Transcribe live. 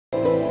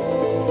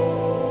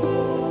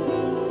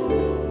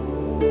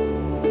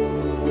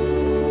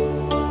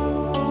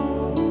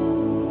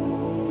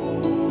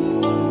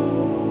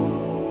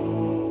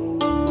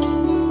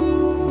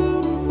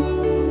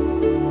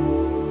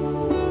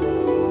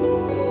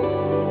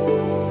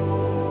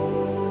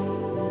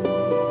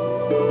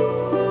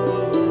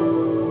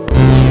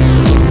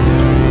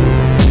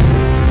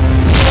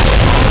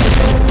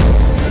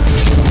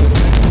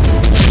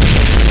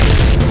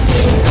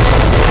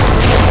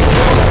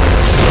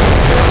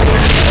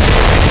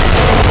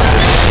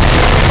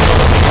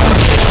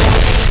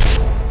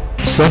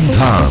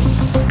SANDHAN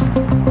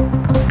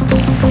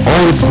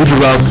और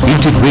Gujarat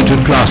integrated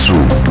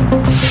classroom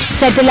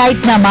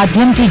satellite ના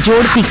માધ્યમથી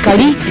જોડતી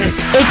કડી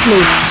એટલે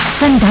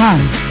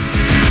સંધાન.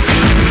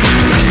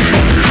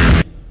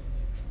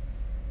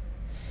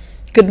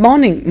 Good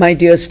morning, my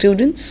dear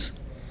students.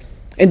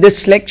 In this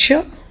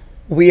lecture,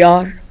 we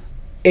are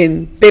in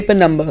paper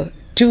number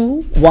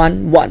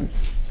 211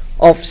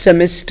 of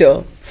semester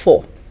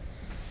 4.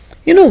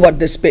 You know what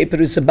this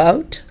paper is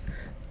about?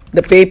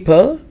 The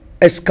paper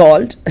is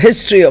called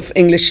History of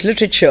English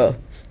Literature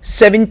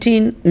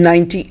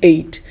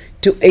 1798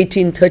 to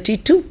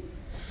 1832.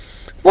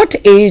 What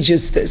age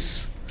is this?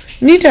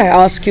 Need I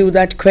ask you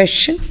that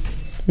question?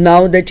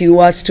 Now that you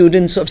are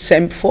students of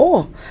Sem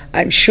 4,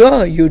 I'm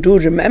sure you do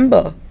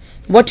remember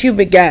what you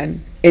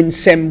began in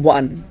Sem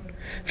 1.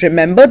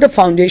 Remember the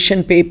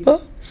foundation paper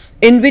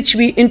in which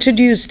we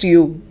introduced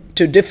you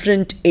to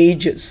different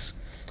ages,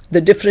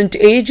 the different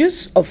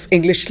ages of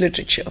English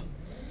literature,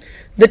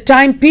 the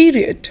time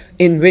period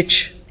in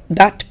which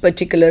that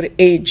particular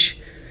age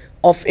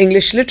of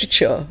English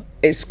literature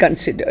is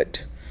considered.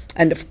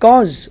 And of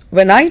course,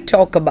 when I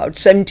talk about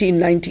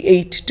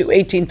 1798 to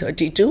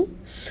 1832,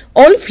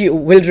 all of you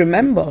will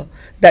remember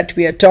that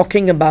we are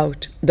talking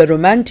about the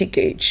Romantic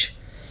age.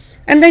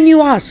 And then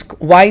you ask,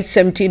 why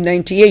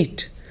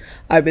 1798?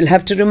 I will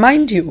have to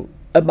remind you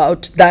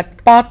about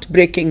that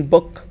path-breaking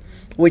book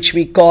which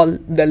we call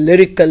the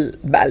Lyrical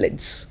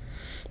Ballads.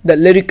 The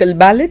Lyrical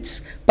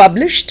Ballads,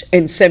 published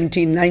in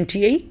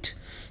 1798,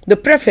 the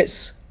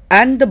preface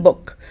and the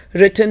book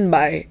written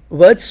by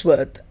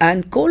Wordsworth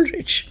and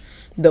Coleridge,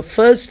 the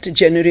first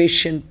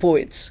generation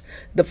poets,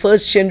 the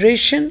first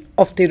generation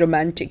of the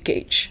Romantic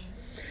age.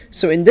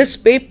 So in this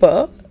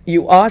paper,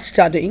 you are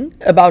studying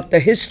about the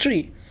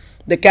history,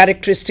 the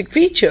characteristic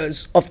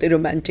features of the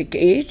Romantic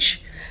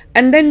age,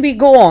 and then we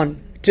go on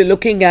to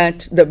looking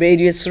at the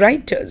various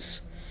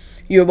writers.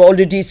 You have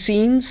already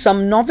seen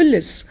some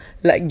novelists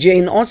like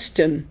Jane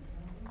Austen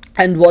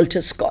and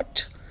Walter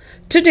Scott.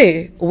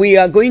 Today, we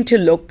are going to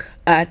look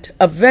at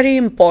a very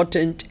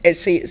important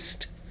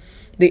essayist.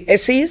 The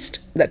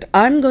essayist that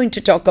I'm going to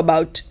talk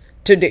about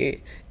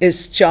today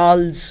is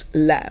Charles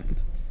Lamb.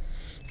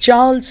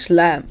 Charles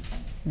Lamb,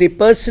 the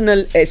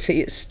personal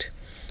essayist,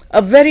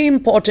 a very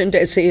important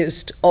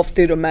essayist of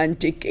the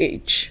Romantic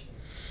age.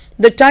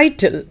 The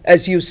title,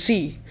 as you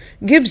see,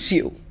 gives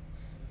you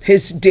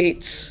his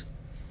dates.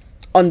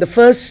 On the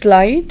first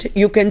slide,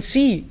 you can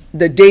see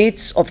the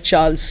dates of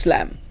Charles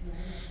Lamb.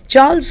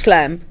 Charles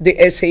Lamb, the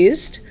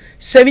essayist,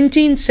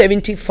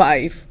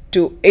 1775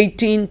 to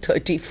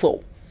 1834.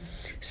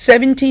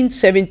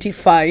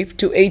 1775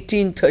 to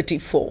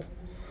 1834.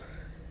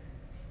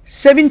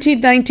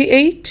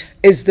 1798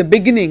 is the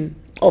beginning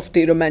of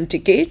the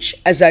Romantic age.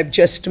 As I've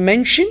just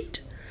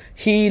mentioned,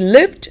 he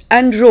lived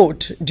and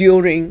wrote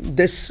during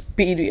this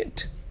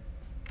period.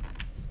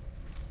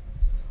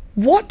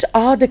 What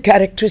are the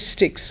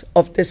characteristics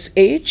of this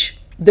age?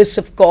 This,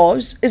 of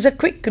course, is a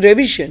quick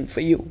revision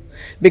for you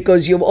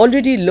because you've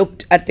already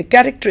looked at the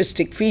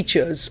characteristic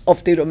features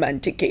of the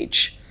Romantic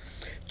age.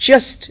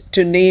 Just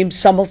to name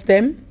some of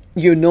them,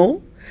 you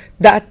know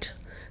that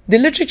the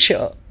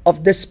literature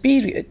of this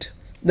period,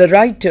 the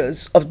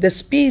writers of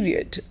this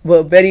period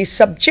were very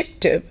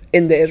subjective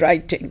in their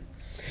writing,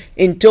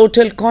 in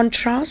total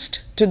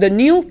contrast to the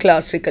new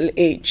classical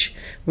age,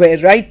 where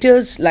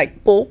writers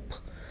like Pope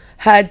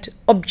had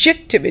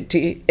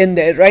objectivity in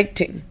their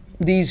writing.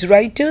 These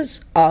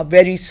writers are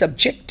very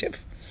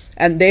subjective,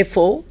 and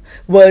therefore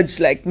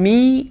words like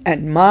me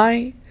and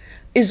my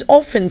is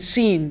often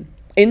seen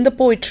in the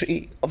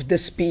poetry of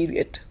this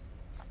period.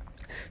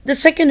 The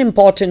second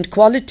important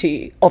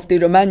quality of the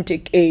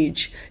Romantic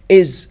age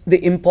is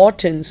the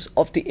importance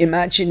of the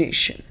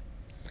imagination.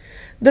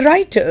 The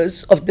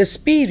writers of this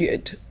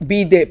period,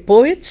 be they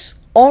poets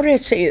or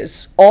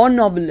essayists or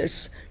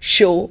novelists,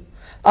 show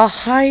a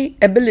high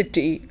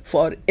ability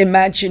for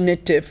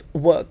imaginative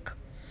work.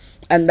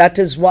 And that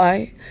is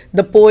why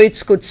the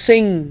poets could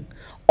sing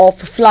of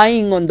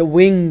flying on the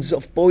wings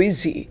of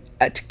poesy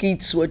as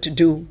Keats were to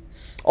do,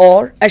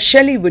 or as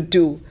Shelley would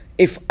do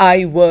if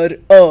I were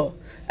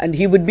and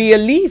he would be a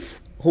leaf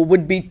who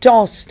would be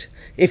tossed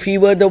if he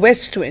were the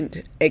west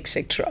wind,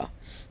 etc.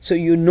 So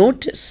you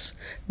notice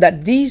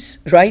that these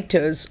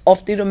writers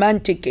of the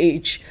Romantic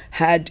age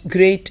had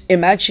great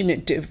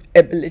imaginative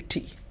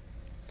ability.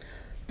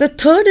 The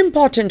third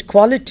important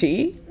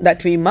quality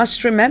that we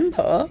must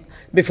remember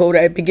before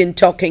I begin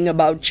talking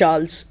about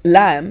Charles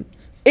Lamb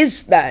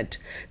is that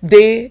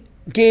they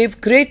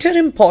gave greater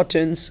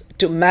importance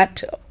to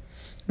matter.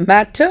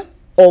 Matter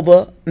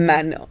over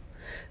manner.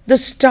 The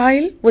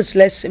style was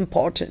less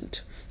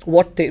important.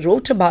 What they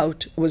wrote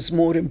about was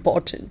more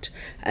important.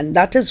 And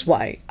that is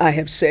why I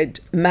have said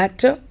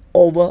matter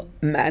over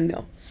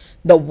manner.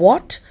 The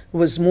what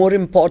was more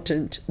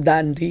important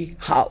than the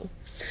how.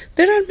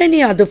 There are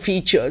many other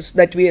features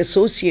that we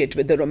associate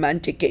with the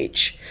Romantic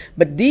age,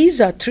 but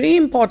these are three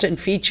important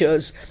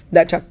features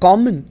that are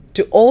common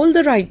to all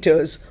the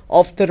writers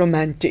of the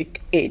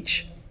Romantic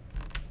age.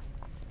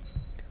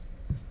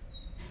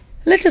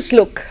 Let us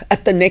look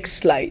at the next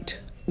slide.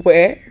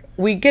 where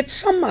we get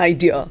some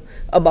idea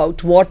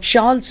about what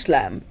Charles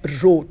Lamb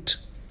wrote.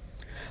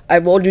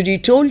 I've already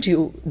told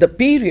you the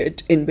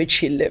period in which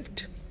he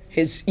lived.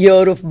 His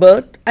year of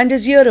birth and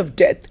his year of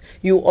death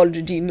you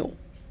already know.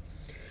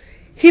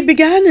 He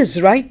began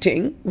his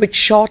writing with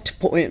short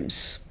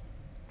poems.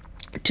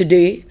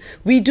 Today,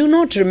 we do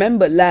not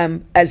remember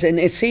Lamb as an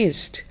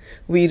essayist.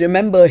 We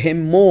remember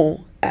him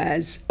more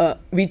as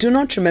we do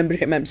not remember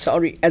him,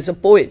 as a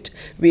poet.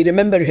 We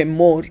remember him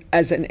more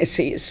as an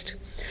essayist.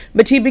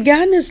 But he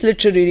began his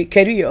literary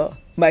career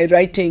by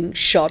writing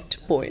short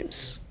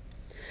poems.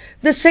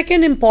 The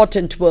second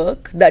important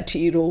work that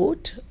he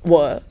wrote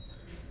were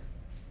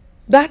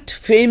that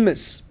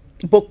famous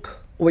book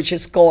which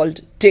is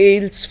called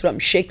Tales from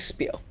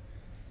Shakespeare.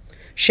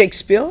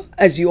 Shakespeare,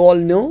 as you all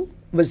know,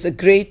 was the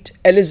great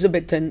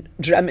Elizabethan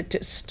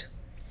dramatist.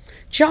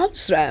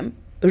 Charles Lamb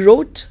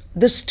wrote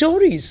the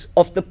stories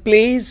of the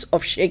plays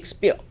of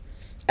Shakespeare,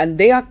 and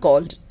they are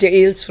called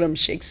Tales from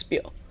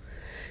Shakespeare.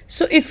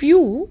 So if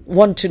you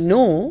want to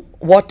know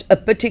what a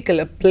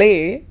particular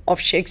play of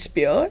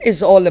Shakespeare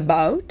is all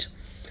about,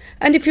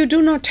 and if you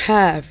do not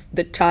have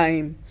the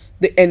time,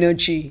 the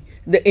energy,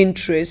 the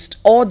interest,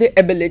 or the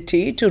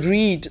ability to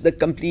read the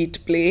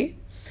complete play,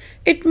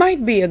 it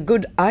might be a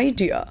good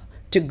idea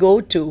to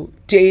go to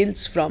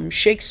Tales from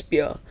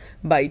Shakespeare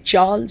by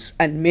Charles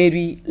and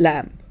Mary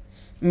Lamb.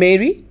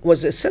 Mary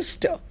was a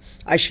sister.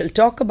 I shall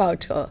talk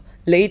about her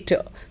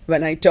later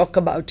when I talk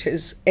about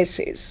his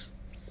essays.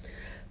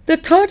 The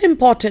third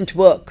important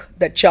work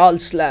that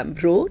Charles Lamb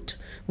wrote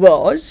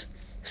was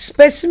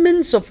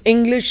Specimens of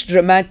English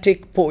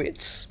Dramatic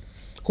Poets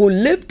who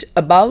lived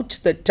about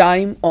the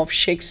time of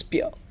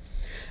Shakespeare.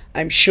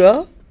 I'm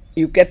sure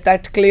you get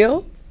that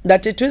clear,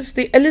 that it is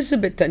the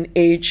Elizabethan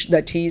age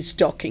that he is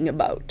talking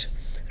about.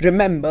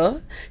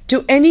 Remember,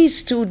 to any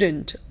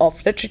student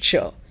of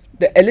literature,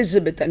 the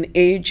Elizabethan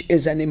age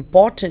is an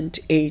important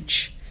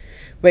age.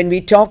 When we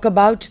talk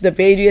about the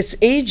various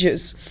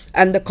ages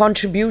and the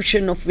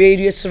contribution of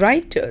various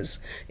writers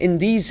in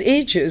these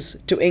ages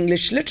to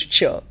English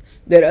literature,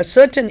 there are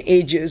certain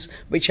ages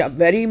which are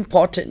very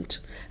important,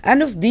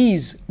 and of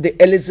these,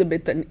 the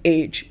Elizabethan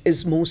age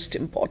is most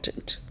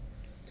important.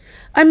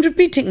 I'm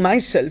repeating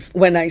myself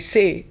when I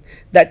say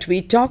that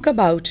we talk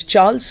about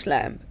Charles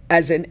Lamb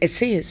as an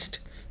essayist,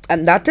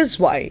 and that is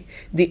why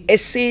the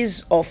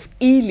essays of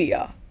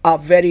Elia are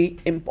very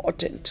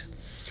important.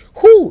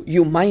 Who,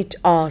 you might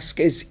ask,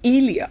 is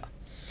Elia?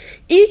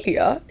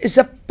 Elia is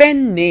a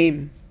pen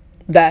name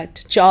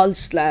that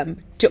Charles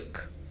Lamb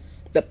took.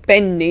 The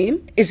pen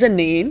name is a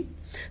name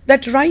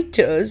that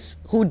writers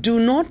who do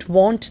not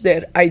want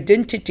their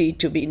identity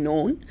to be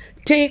known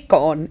take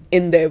on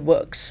in their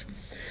works.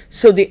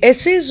 So the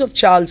essays of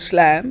Charles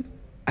Lamb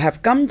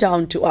have come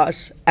down to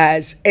us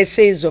as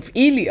essays of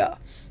Elia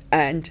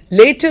and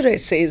later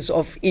essays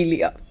of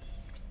Elia.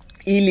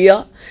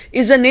 Elia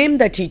is a name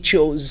that he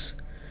chose.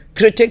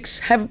 Critics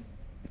have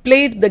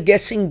played the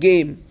guessing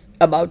game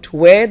about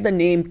where the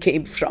name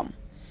came from.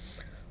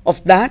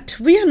 Of that,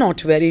 we are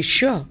not very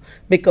sure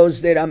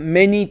because there are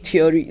many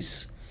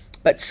theories.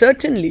 But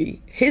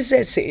certainly, his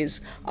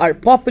essays are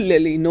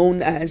popularly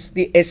known as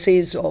the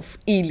essays of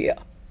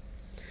Elia.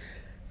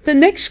 The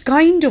next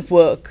kind of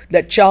work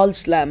that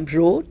Charles Lamb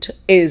wrote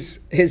is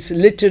his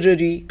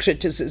literary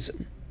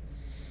criticism.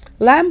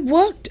 Lamb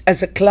worked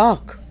as a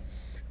clerk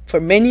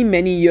for many,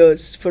 many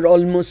years, for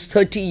almost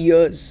 30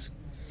 years.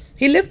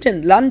 He lived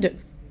in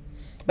London,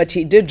 but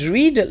he did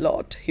read a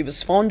lot. He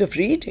was fond of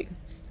reading.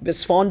 He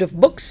was fond of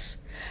books.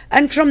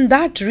 And from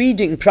that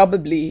reading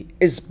probably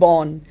is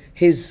born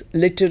his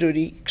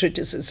literary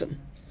criticism.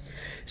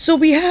 So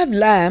we have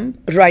Lamb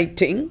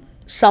writing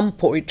some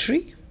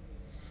poetry,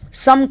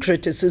 some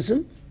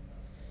criticism,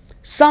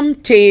 some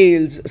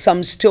tales,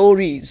 some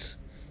stories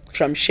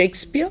from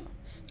Shakespeare,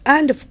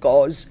 and of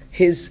course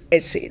his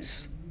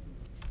essays.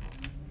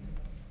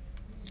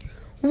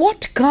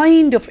 What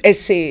kind of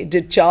essay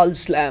did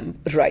Charles Lamb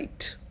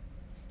write?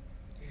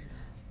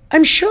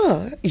 I'm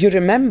sure you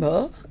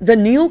remember the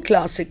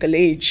neoclassical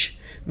age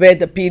where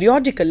the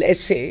periodical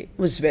essay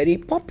was very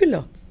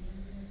popular.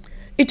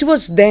 It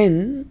was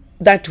then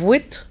that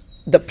with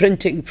the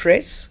printing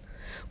press,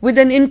 with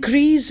an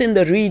increase in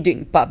the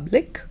reading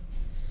public,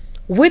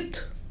 with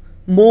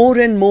more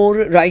and more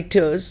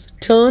writers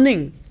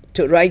turning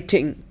to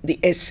writing the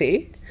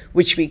essay,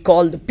 which we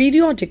call the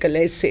periodical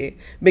essay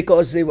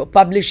because they were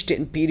published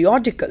in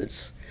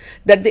periodicals,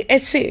 that the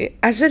essay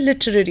as a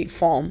literary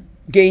form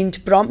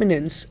gained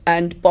prominence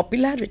and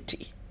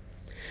popularity.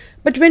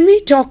 But when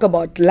we talk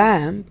about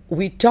Lamb,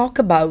 we talk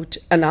about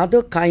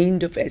another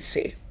kind of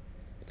essay.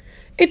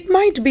 It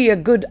might be a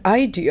good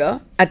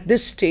idea at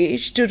this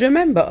stage to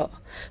remember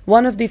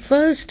one of the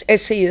first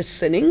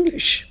essayists in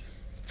English,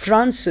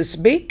 Francis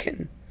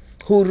Bacon,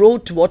 who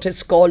wrote what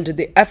is called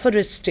the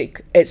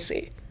aphoristic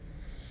essay.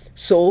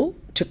 So,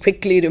 to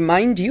quickly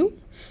remind you,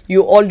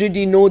 you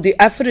already know the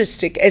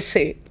aphoristic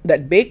essay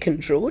that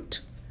Bacon wrote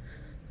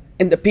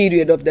in the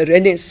period of the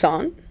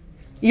Renaissance.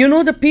 You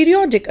know the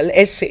periodical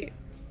essay,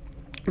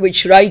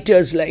 which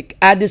writers like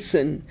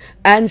Addison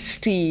and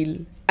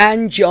Steele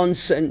and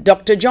Johnson,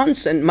 Dr.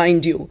 Johnson,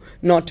 mind you,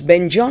 not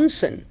Ben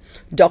Jonson,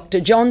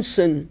 Dr.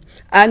 Johnson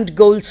and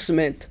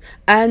Goldsmith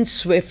and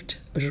Swift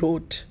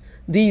wrote.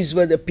 These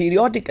were the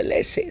periodical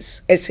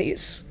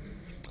essayists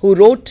who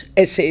wrote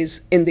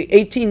essays in the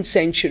 18th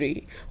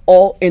century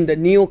or in the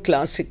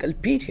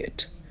neoclassical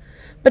period.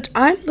 But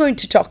I'm going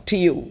to talk to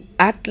you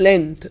at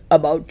length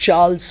about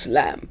Charles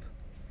Lamb.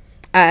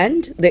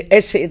 And the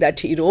essay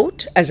that he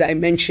wrote, as I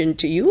mentioned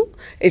to you,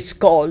 is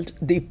called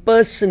the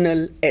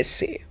personal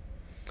essay.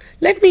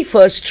 Let me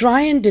first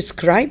try and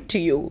describe to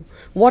you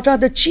what are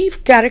the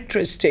chief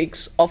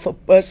characteristics of a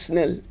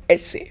personal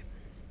essay.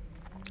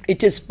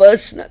 It is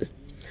personal.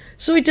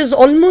 So it is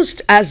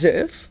almost as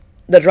if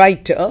the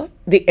writer,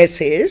 the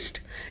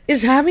essayist,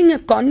 is having a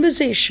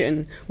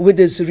conversation with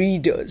his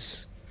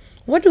readers.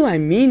 What do I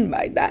mean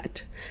by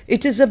that?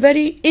 It is a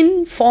very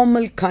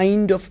informal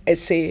kind of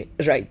essay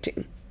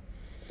writing.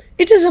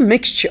 It is a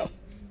mixture.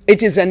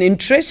 It is an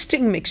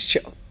interesting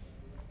mixture.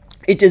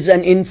 It is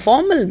an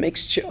informal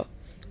mixture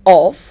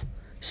of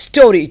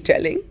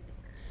storytelling,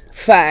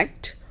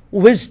 fact,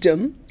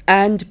 wisdom,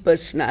 and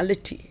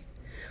personality.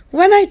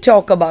 When I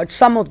talk about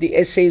some of the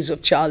essays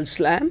of Charles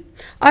Lamb,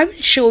 I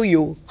will show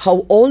you how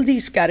all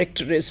these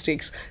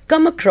characteristics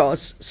come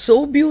across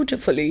so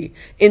beautifully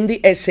in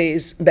the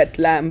essays that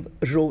Lamb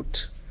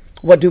wrote.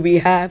 What do we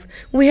have?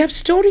 We have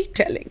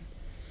storytelling.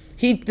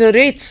 He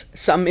narrates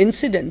some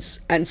incidents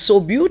and so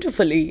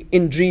beautifully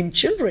in Dream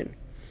Children.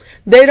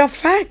 There are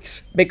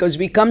facts because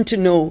we come to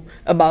know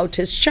about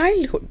his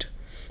childhood.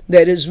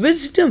 There is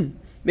wisdom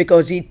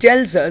because he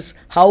tells us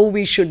how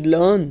we should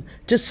learn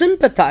to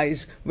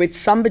sympathize with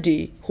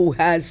somebody who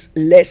has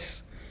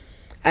less.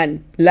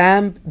 And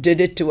Lamb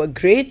did it to a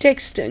great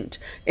extent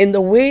in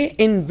the way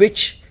in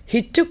which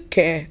he took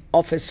care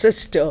of his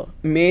sister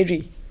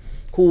Mary,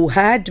 who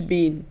had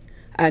been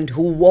and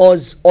who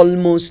was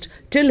almost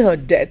till her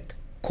death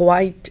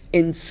quite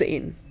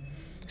insane.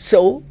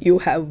 So you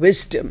have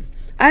wisdom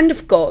and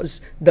of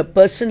course the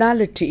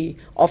personality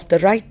of the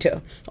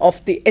writer,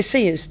 of the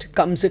essayist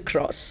comes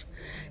across.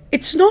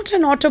 It's not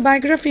an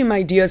autobiography,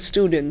 my dear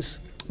students,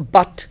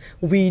 but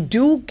we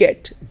do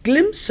get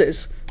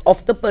glimpses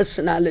of the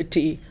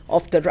personality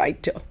of the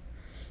writer.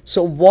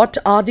 So what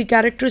are the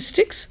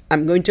characteristics?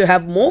 I'm going to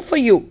have more for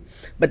you,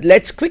 but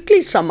let's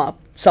quickly sum up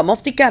some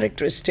of the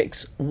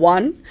characteristics.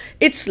 1,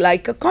 it's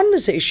like a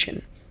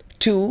conversation.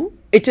 2,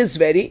 it is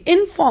very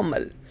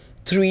informal.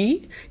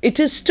 3, it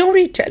is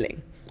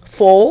storytelling.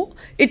 4,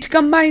 it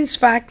combines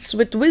facts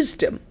with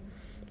wisdom.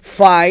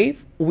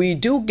 5, we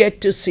do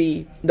get to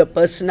see the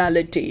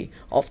personality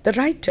of the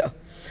writer.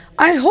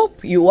 I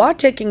hope you are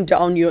taking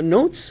down your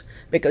notes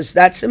because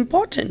that's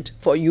important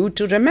for you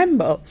to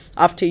remember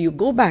after you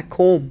go back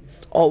home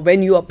or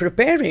when you are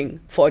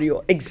preparing for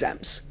your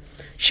exams.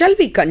 Shall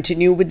we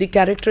continue with the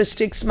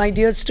characteristics, my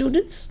dear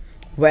students?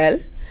 Well,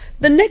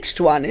 the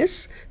next one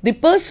is the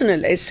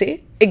personal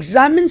essay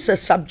examines a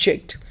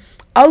subject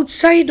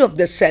outside of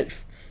the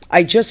self.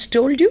 I just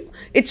told you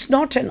it's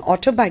not an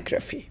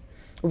autobiography.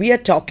 We are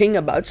talking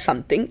about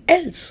something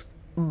else,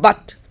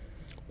 but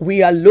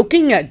we are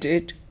looking at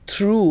it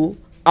through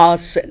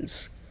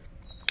ourselves.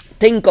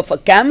 Think of a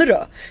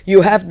camera.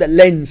 You have the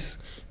lens.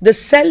 The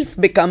self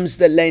becomes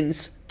the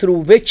lens through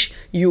which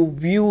you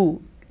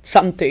view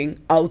something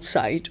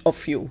outside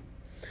of you.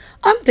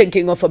 I'm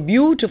thinking of a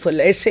beautiful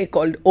essay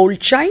called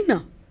Old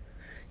China.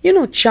 You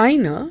know,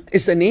 China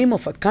is the name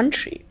of a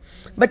country,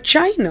 but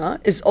China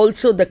is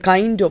also the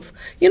kind of,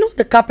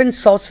 the cup and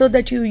saucer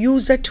that you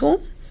use at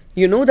home.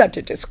 You know that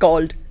it is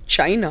called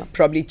China,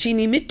 probably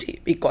Chini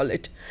Mitti, we call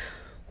it.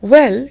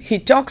 Well, he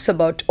talks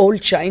about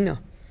old China.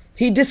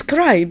 He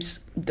describes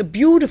the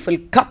beautiful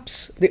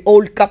cups, the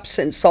old cups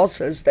and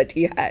saucers that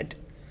he had.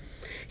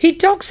 He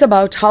talks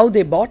about how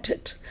they bought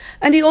it.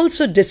 And he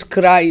also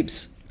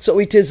describes, so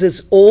it is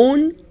his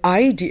own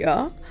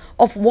idea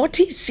of what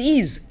he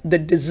sees, the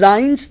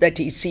designs that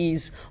he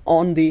sees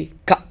on the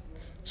cup.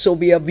 So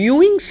we are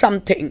viewing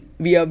something,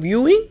 we are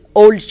viewing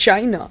old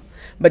China,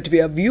 but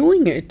we are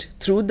viewing it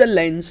through the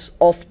lens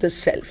of the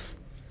self.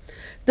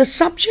 The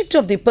subject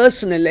of the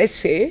personal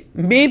essay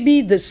may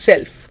be the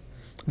self,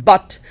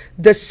 but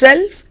the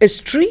self is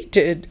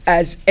treated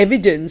as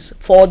evidence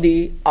for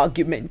the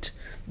argument.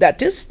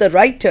 That is, the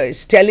writer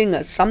is telling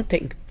us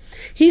something.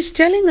 He's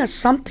telling us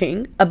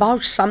something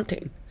about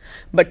something,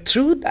 but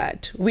through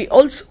that we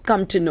also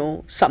come to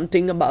know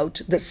something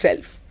about the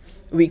self.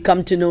 We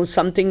come to know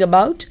something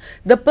about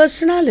the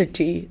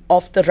personality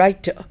of the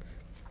writer,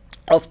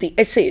 of the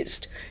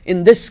essayist,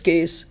 in this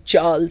case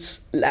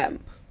Charles Lamb.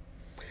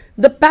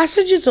 The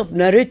passages of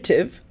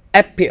narrative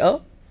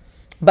appear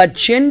but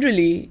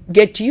generally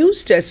get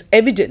used as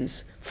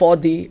evidence for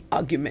the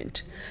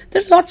argument.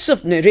 There are lots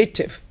of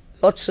narrative,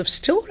 lots of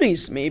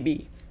stories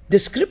maybe,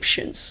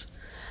 descriptions.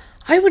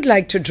 I would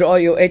like to draw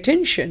your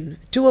attention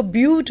to a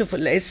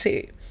beautiful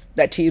essay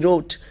that he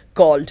wrote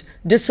called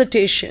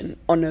Dissertation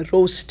on a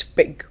Roast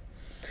Pig.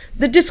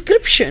 The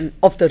description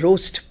of the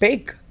roast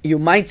pig, you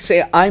might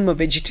say, I'm a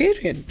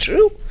vegetarian,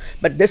 true,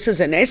 but this is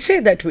an essay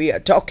that we are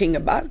talking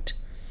about.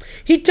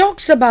 He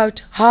talks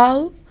about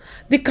how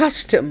the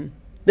custom,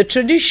 the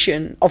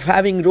tradition of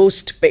having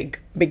roast pig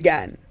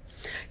began.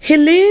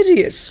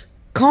 Hilarious,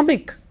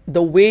 comic,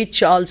 the way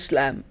Charles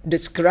Lamb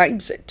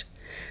describes it.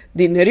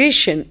 The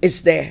narration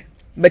is there,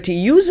 but he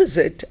uses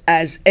it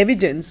as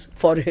evidence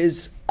for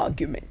his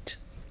argument.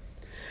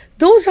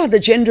 Those are the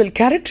general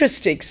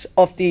characteristics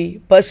of the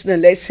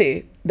personal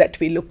essay that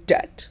we looked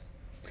at.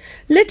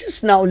 Let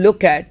us now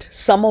look at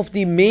some of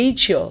the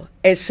major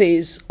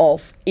essays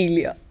of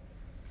Elia.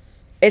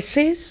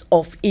 Essays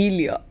of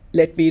Elia.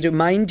 Let me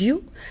remind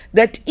you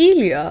that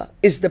Elia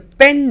is the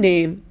pen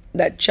name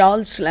that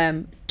Charles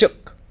Lamb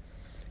took.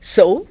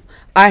 So,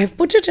 I have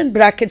put it in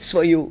brackets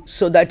for you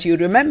so that you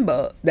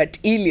remember that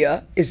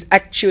Elia is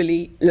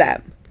actually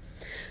Lamb.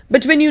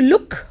 But when you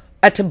look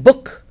at a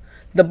book,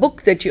 the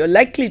book that you're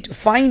likely to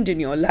find in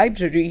your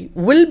library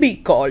will be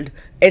called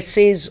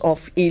Essays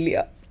of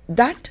Elia.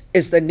 That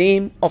is the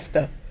name of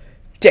the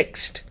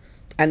text.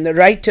 And the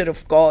writer,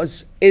 of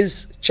course,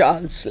 is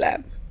Charles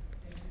Lamb,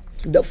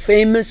 the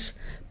famous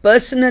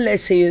personal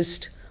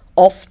essayist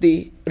of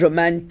the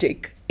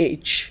Romantic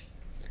age.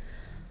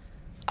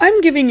 I'm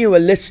giving you a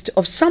list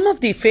of some of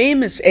the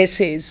famous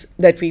essays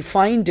that we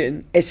find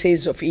in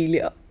Essays of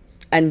Elia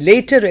and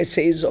later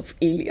Essays of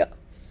Elia.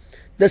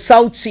 The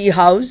South Sea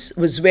House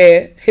was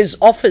where his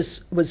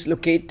office was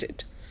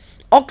located.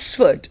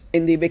 Oxford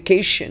in the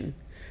Vacation,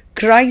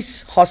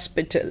 Christ's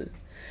Hospital,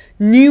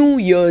 New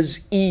Year's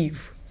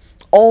Eve,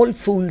 All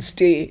Fool's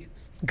Day,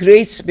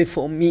 Grace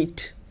Before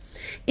Meat.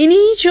 In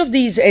each of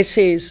these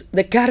essays,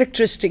 the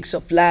characteristics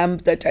of Lamb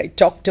that I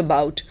talked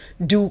about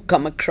do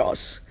come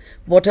across.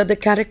 What are the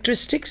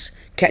characteristics?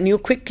 Can you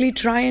quickly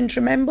try and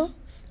remember?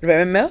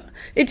 Remember,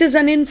 it is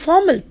an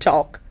informal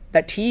talk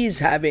that he is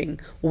having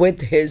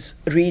with his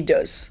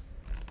readers.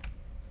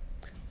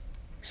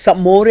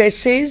 Some more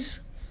essays.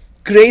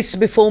 Grace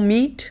Before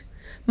Meat,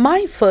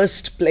 My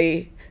First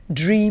Play,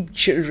 Dream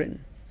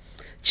Children.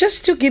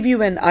 Just to give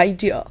you an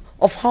idea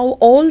of how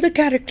all the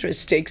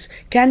characteristics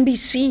can be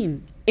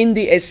seen in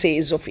the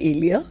Essays of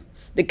Elia,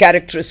 the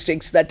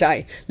characteristics that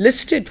I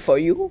listed for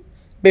you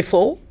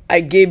before I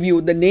gave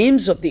you the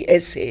names of the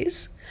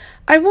essays,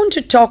 I want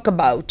to talk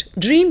about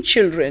Dream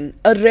Children,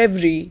 a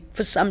Reverie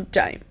for some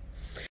time.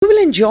 You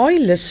will enjoy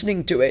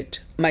listening to it,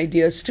 my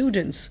dear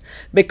students,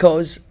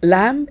 because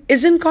Lamb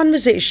is in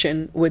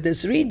conversation with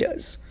his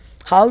readers.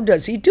 How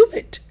does he do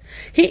it?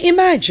 He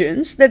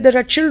imagines that there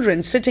are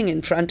children sitting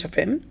in front of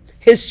him,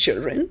 his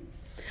children,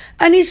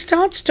 and he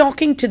starts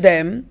talking to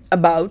them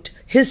about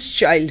his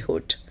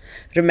childhood.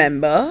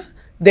 Remember,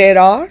 there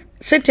are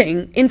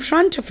sitting in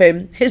front of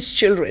him his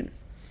children.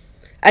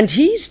 And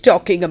he's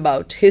talking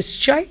about his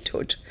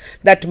childhood.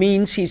 That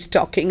means he's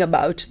talking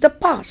about the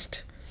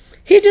past.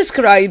 He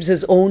describes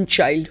his own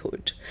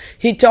childhood.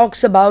 He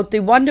talks about the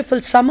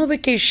wonderful summer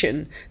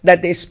vacation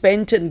that they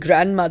spent in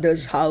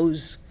grandmother's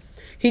house.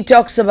 He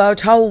talks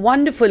about how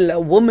wonderful a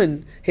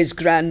woman his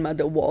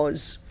grandmother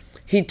was.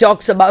 He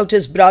talks about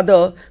his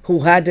brother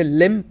who had a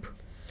limp.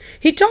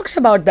 He talks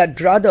about that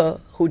brother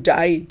who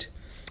died,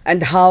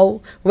 and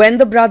how when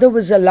the brother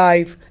was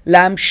alive,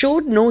 Lamb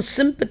showed no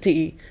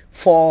sympathy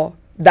for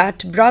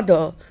that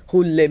brother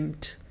who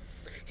limped.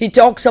 He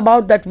talks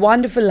about that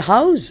wonderful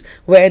house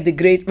where the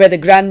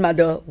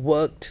grandmother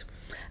worked.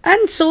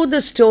 And so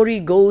the story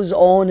goes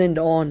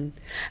on,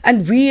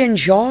 and we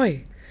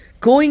enjoy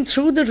going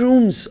through the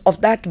rooms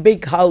of that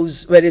big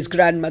house where his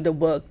grandmother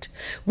worked.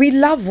 We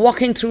love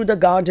walking through the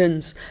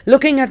gardens,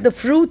 looking at the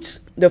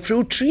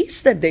fruit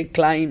trees that they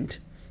climbed.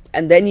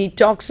 And then he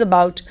talks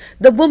about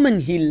the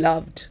woman he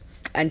loved.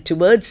 And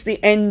towards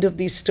the end of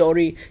the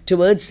story,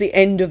 towards the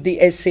end of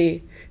the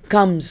essay,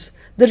 comes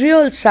the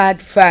real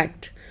sad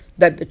fact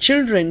that the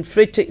children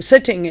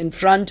sitting in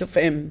front of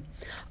him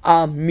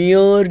are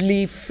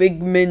merely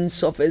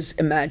figments of his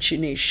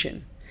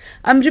imagination.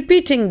 I'm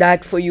repeating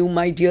that for you,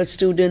 my dear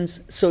students,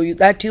 so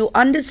that you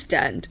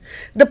understand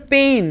the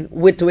pain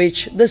with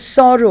which, the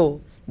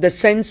sorrow, the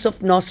sense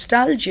of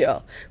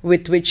nostalgia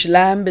with which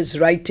Lamb is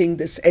writing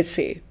this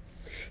essay.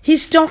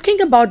 He's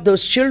talking about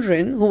those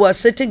children who are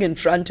sitting in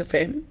front of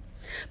him,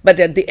 but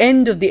at the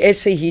end of the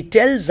essay he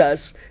tells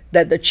us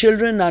that the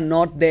children are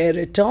not there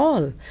at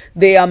all.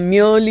 They are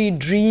merely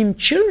dream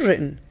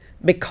children,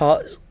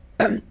 because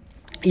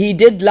he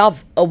did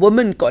love a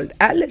woman called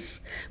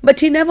Alice, but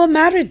he never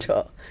married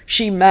her.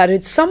 She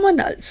married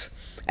someone else.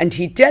 And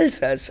he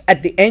tells us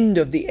at the end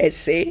of the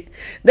essay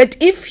that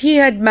if he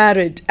had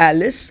married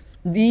Alice,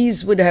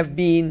 these would have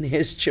been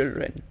his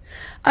children.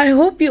 I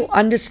hope you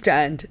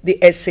understand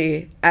the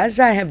essay as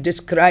I have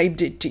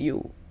described it to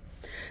you.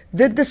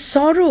 That the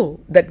sorrow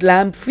that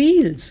Lamb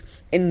feels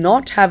in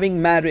not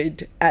having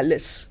married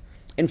Alice.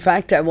 In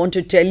fact, I want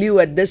to tell you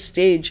at this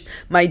stage,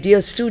 my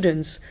dear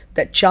students,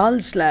 that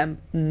Charles Lamb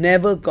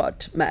never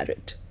got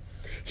married.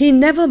 He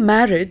never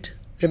married.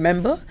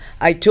 Remember,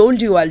 I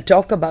told you I'll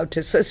talk about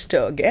his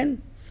sister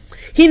again.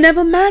 He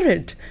never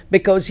married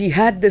because he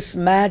had this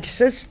mad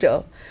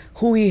sister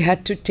who he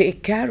had to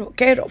take care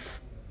of.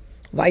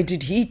 Why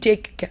did he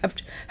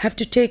have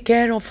to take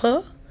care of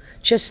her?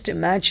 Just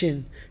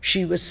imagine,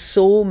 she was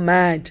so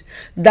mad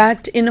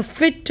that in a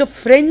fit of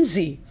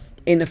frenzy,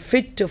 in a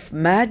fit of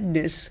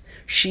madness,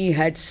 she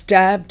had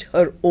stabbed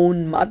her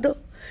own mother.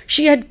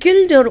 She had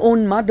killed her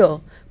own mother.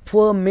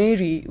 Poor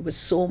Mary was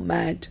so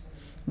mad.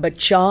 But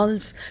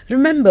Charles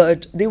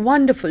remembered the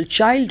wonderful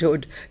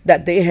childhood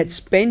that they had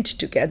spent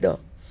together.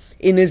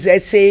 In his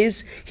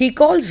essays, he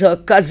calls her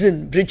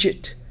Cousin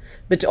Bridget.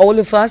 But all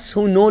of us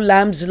who know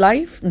Lamb's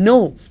life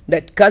know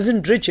that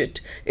Cousin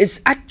Bridget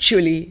is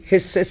actually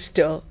his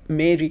sister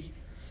Mary.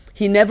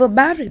 He never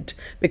married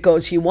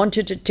because he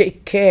wanted to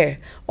take care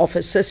of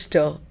his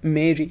sister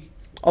Mary,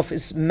 of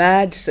his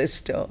mad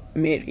sister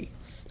Mary.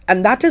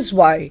 And that is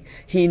why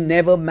he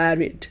never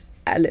married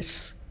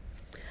Alice.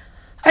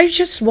 I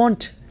just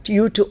want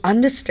you to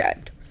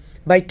understand,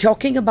 by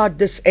talking about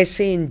this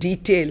essay in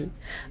detail,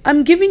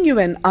 I'm giving you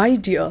an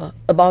idea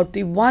about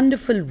the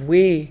wonderful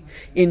way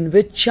in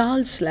which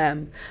Charles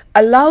Lamb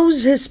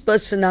allows his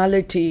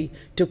personality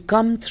to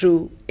come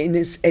through in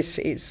his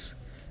essays.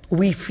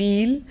 We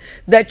feel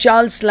that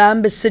Charles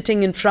Lamb is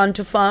sitting in front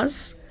of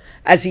us,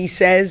 as he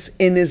says,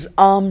 in his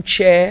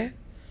armchair.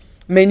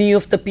 Many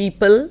of the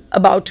people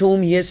about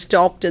whom he has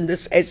talked in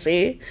this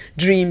essay,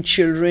 dream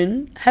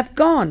children, have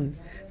gone.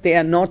 They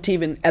are not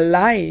even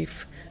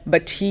alive,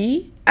 but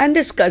he and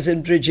his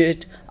cousin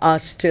Bridget are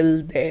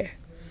still there.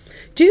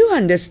 Do you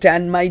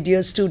understand, my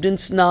dear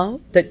students, now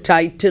the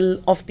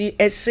title of the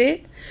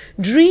essay?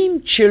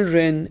 Dream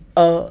Children,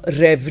 a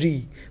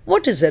Reverie.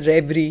 What is a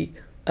reverie?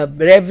 A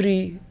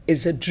reverie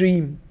is a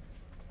dream.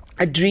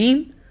 A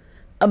dream,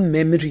 a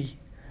memory.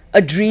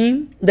 A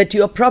dream that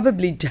you are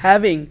probably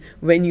having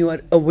when you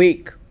are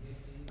awake.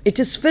 It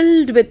is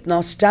filled with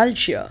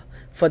nostalgia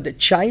for the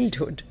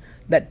childhood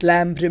that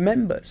Lamb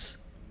remembers,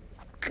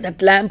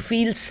 that Lamb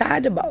feels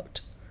sad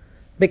about,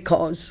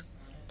 because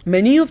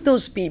many of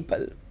those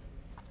people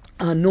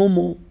are no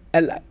more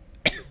alive.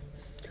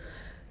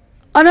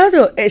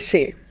 Another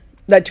essay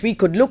that we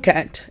could look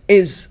at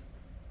is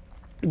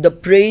The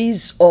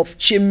Praise of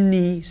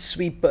Chimney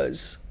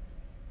Sweepers.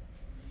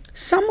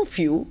 Some of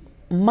you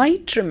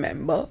might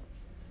remember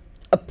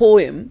a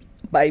poem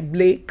by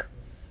Blake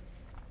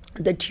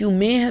that you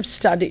may have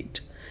studied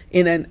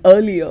in an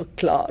earlier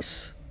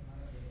class,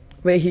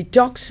 where he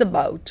talks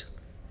about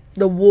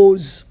the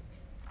woes,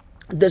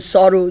 the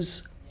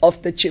sorrows of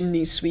the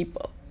chimney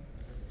sweeper.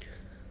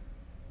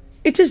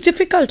 It is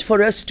difficult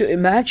for us to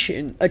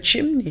imagine a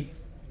chimney,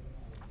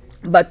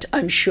 but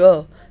I'm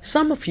sure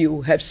some of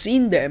you have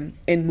seen them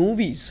in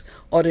movies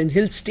or in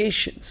hill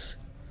stations.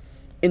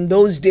 In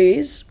those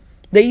days,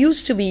 there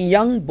used to be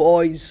young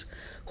boys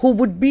who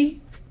would be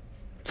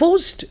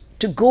forced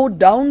to go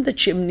down the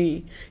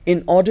chimney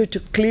in order to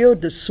clear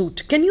the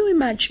soot. Can you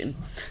imagine?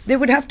 They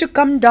would have to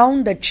come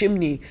down that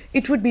chimney.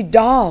 It would be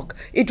dark.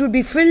 It would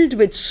be filled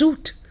with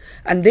soot.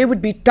 And they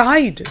would be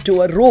tied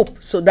to a rope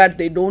so that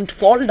they don't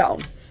fall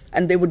down.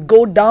 And they would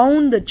go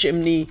down the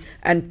chimney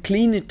and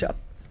clean it up.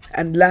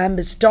 And Lamb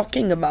is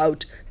talking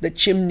about the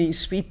chimney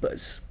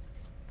sweepers.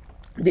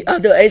 The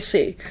other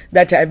essay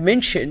that I've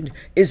mentioned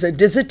is a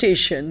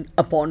dissertation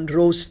upon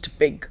roast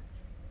pig.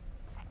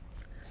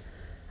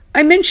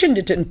 I mentioned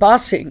it in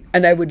passing,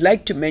 and I would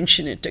like to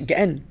mention it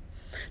again.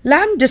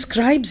 Lamb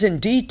describes in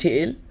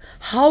detail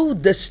how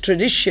this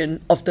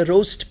tradition of the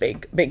roast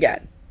pig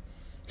began.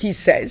 He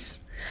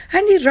says,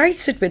 and he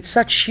writes it with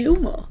such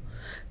humor.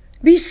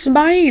 We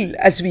smile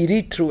as we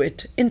read through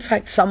it. In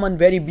fact, someone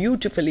very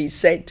beautifully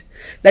said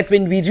that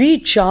when we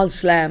read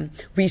Charles Lamb,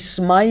 we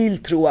smile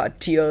through our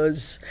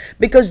tears,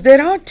 because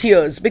there are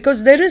tears,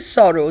 because there is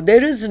sorrow,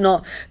 there is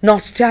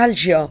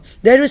nostalgia,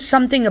 there is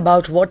something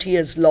about what he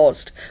has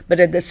lost, but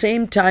at the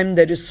same time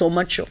there is so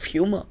much of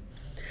humor.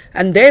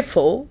 And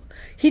therefore,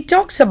 he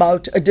talks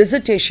about a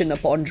dissertation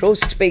upon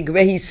roast pig,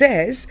 where he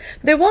says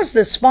there was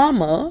this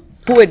farmer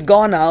who had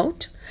gone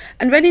out,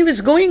 and when he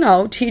was going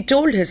out, he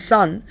told his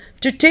son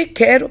to take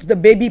care of the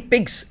baby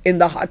pigs in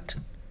the hut.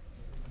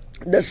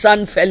 The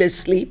son fell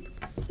asleep.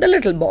 The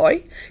little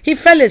boy, he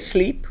fell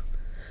asleep.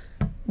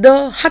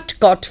 The hut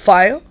caught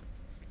fire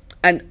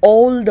and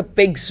all the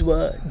pigs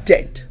were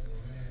dead.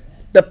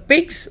 The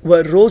pigs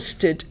were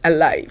roasted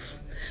alive.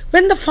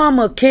 When the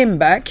farmer came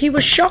back, he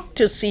was shocked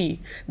to see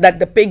that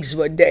the pigs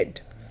were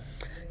dead.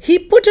 He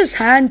put his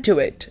hand to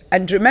it,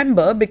 and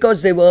remember,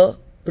 because they were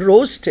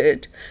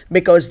roasted,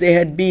 because they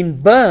had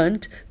been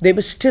burnt, they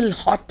were still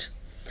hot.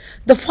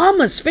 The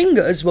farmer's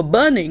fingers were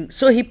burning,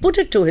 so he put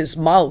it to his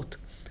mouth.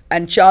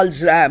 And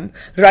Charles Lamb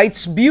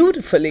writes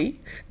beautifully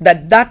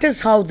that that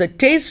is how the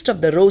taste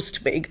of the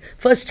roast pig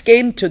first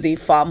came to the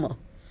farmer.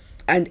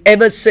 And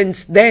ever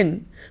since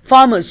then,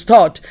 farmers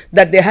thought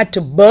that they had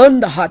to burn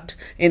the hut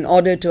in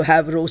order to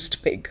have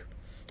roast pig.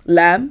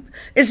 Lamb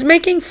is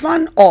making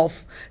fun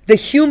of the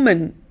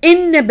human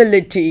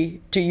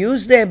inability to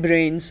use their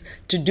brains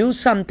to do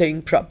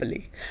something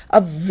properly. A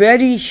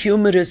very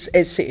humorous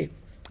essay.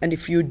 And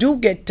if you do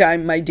get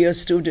time, my dear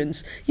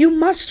students, you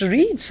must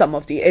read some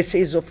of the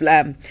essays of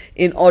Lamb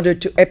in order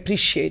to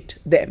appreciate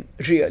them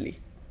really.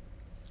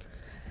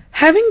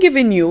 Having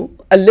given you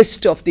a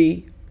list of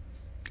the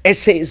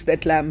essays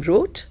that Lamb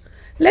wrote,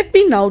 Let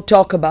me now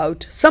talk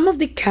about some of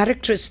the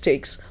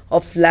characteristics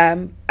of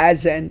Lamb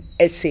as an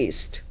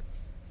essayist.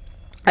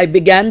 I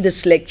began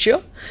this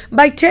lecture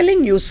by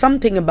telling you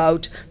something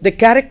about the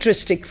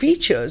characteristic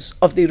features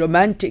of the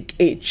Romantic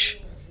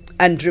age.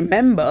 And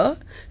remember,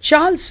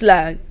 Charles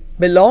Lamb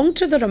belonged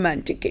to the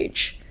Romantic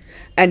age.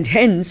 And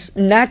hence,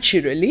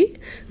 naturally,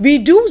 we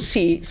do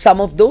see some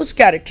of those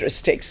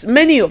characteristics,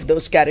 many of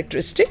those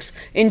characteristics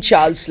in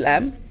Charles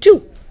Lamb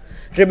too.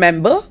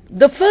 Remember,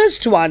 the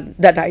first one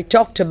that I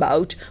talked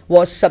about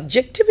was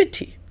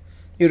subjectivity.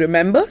 You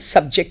remember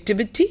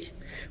subjectivity,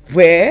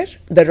 where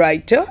the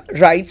writer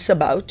writes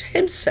about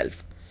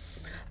himself.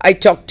 I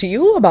talked to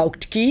you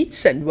about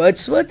Keats and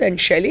Wordsworth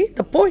and Shelley,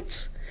 the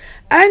poets,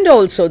 and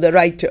also the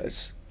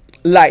writers,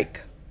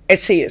 like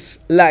essayists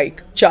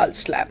like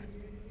Charles Lamb.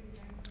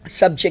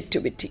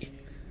 Subjectivity.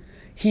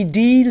 He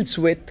deals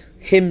with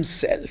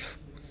himself.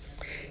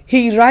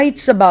 He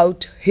writes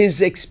about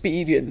his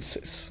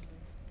experiences.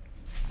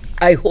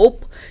 I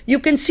hope you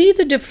can see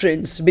the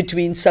difference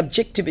between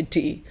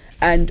subjectivity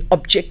and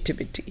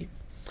objectivity.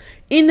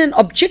 In an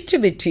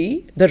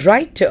objectivity, the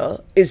writer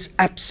is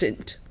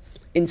absent.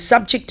 In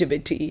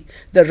subjectivity,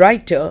 the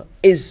writer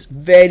is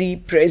very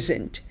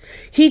present.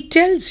 He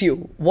tells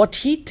you what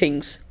he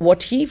thinks,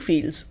 what he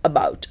feels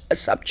about a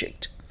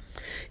subject.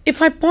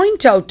 If I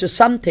point out to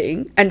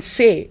something and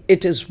say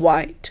it is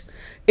white,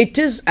 it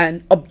is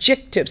an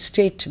objective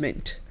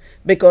statement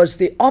because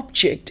the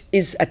object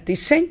is at the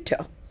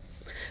center.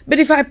 But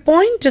if I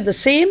point to the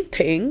same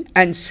thing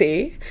and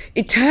say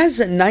it has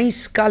a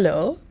nice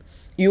color,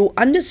 you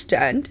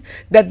understand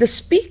that the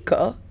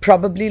speaker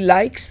probably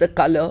likes the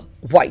color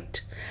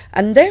white,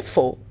 and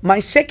therefore my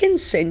second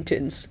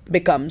sentence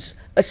becomes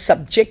a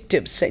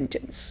subjective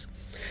sentence.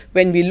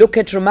 When we look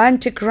at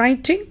romantic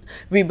writing,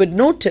 we would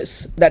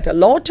notice that a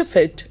lot of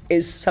it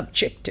is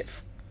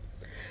subjective.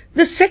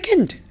 The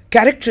second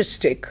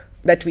characteristic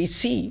that we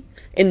see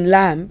in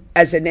Lamb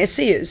as an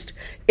essayist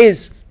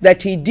is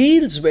that he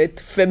deals with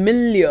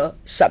familiar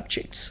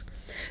subjects.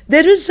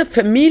 There is a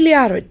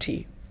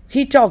familiarity.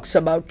 He talks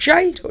about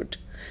childhood.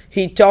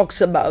 He talks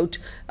about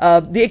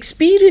the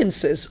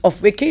experiences of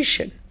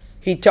vacation.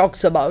 He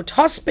talks about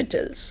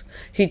hospitals.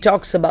 He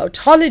talks about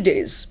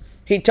holidays.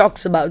 He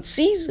talks about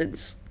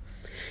seasons.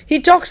 He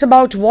talks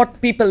about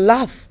what people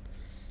love.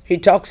 He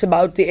talks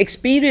about the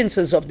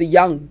experiences of the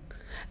young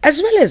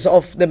as well as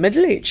of the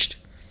middle-aged.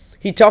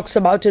 He talks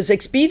about his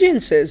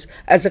experiences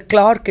as a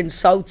clerk in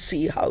South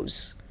Sea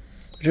House.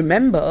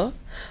 Remember,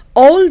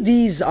 all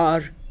these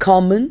are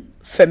common,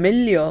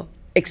 familiar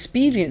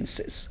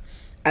experiences.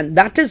 And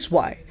that is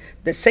why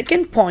the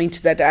second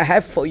point that I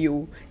have for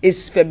you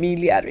is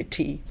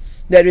familiarity.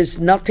 There is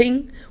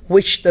nothing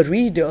which the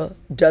reader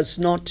does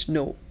not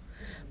know,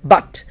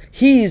 but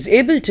he is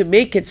able to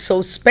make it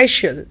so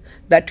special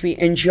that we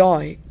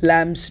enjoy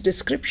Lamb's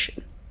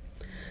description.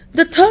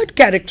 The third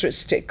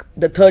characteristic,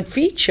 the third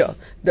feature,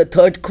 the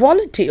third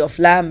quality of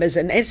Lamb as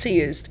an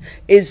essayist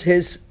is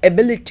his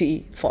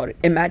ability for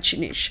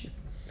imagination.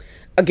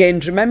 Again,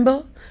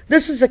 remember,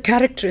 this is a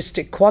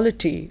characteristic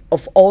quality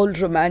of all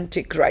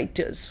romantic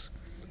writers.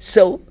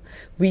 So,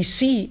 we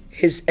see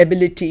his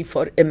ability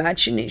for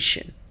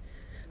imagination.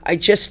 I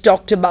just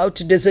talked about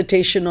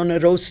Dissertation on a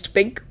Roast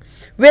Pig,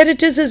 where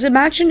it is his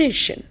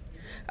imagination.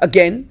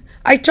 Again,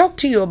 I talked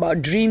to you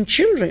about Dream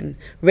Children,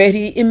 where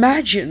he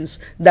imagines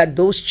that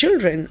those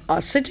children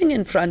are sitting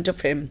in front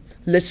of him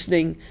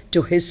listening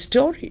to his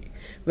story,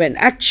 when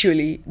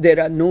actually there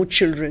are no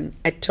children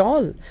at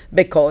all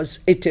because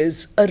it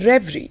is a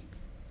reverie.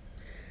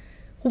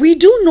 We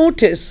do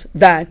notice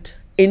that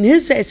in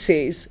his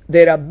essays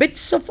there are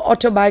bits of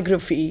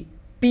autobiography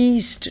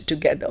pieced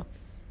together.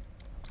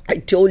 I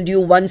told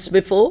you once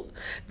before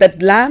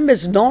that Lamb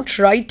is not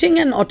writing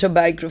an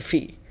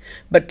autobiography,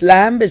 but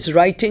Lamb is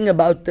writing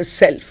about the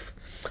self.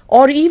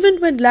 Or even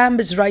when Lamb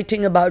is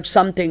writing about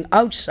something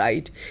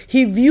outside,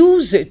 he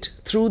views it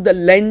through the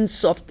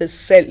lens of the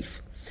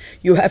self.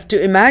 You have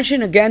to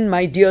imagine again,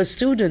 my dear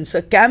students,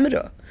 a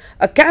camera.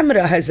 A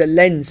camera has a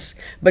lens,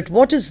 but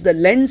what is the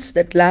lens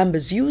that Lamb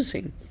is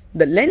using?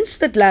 The lens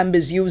that Lamb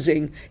is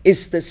using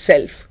is the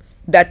self.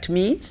 That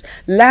means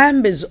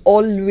Lamb is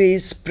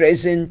always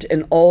present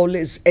in all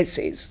his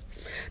essays.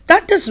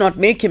 That does not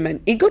make him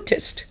an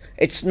egotist.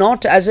 It's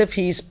not as if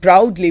he is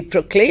proudly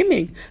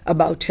proclaiming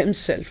about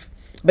himself,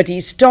 but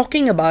he's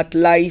talking about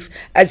life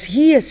as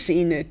he has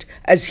seen it,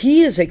 as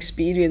he has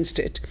experienced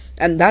it.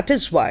 And that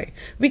is why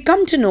we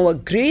come to know a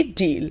great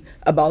deal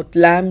about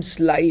Lamb's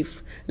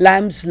life,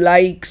 Lamb's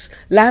likes,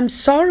 Lamb's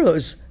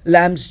sorrows,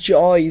 Lamb's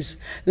joys,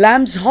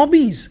 Lamb's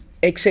hobbies,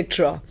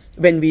 etc.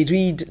 when we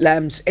read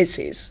Lamb's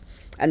essays.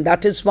 And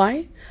that is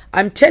why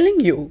I'm telling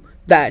you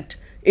that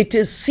it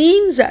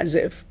seems as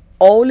if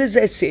all his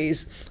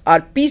essays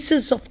are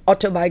pieces of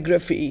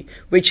autobiography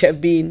which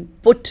have been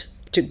put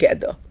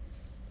together.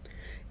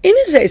 In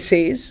his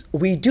essays,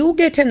 we do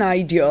get an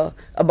idea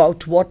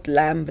about what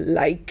Lamb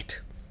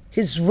liked.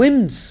 His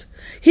whims.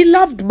 He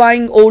loved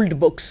buying old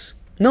books.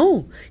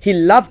 No, he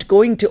loved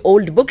going to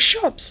old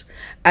bookshops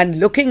and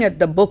looking at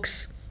the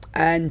books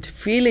and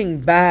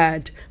feeling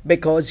bad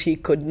because he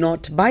could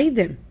not buy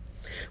them.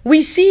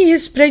 We see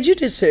his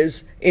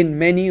prejudices in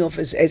many of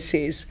his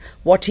essays,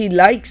 what he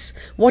likes,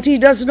 what he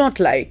does not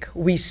like.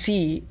 We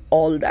see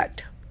all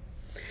that.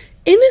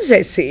 In his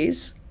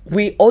essays,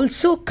 we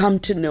also come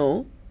to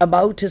know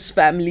about his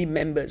family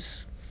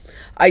members.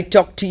 I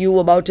talked to you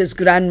about his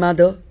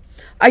grandmother.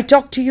 I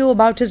talked to you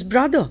about his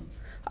brother.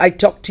 I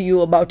talked to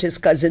you about his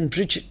cousin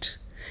Bridget.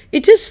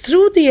 It is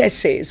through the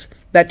essays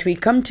that we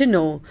come to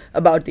know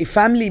about the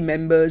family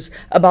members,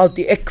 about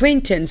the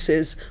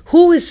acquaintances,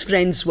 who his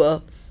friends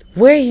were,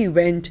 where he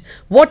went,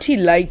 what he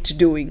liked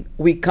doing.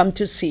 We come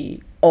to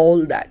see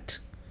all that.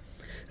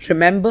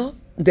 Remember,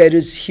 there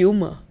is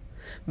humor.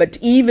 But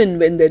even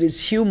when there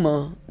is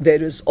humor,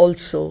 there is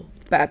also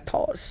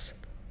pathos.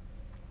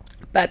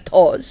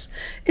 Pathos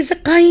is a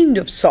kind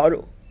of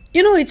sorrow.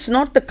 You know, it's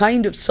not the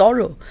kind of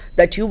sorrow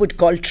that you would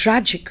call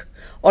tragic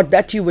or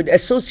that you would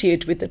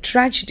associate with a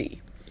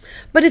tragedy.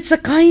 But it's a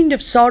kind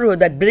of sorrow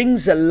that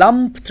brings a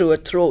lump through a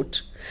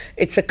throat.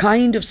 It's a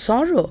kind of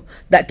sorrow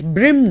that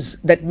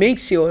brims, that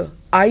makes your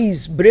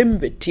eyes brim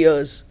with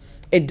tears.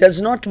 It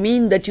does not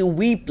mean that you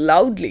weep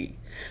loudly,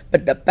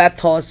 but the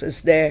pathos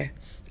is there.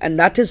 And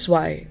that is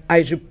why, I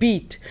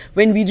repeat,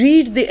 when we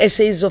read the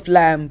essays of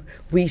Lamb,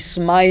 we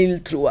smile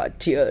through our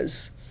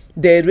tears.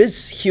 There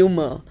is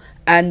humor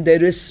and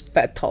there is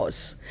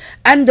pathos.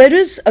 And there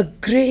is a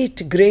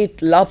great,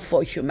 great love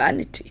for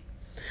humanity.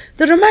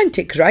 The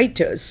Romantic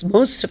writers,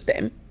 most of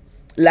them,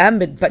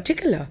 Lamb in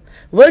particular,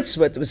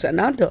 Wordsworth was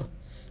another,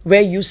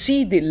 where you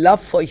see the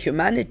love for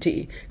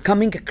humanity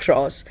coming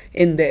across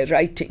in their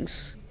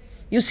writings.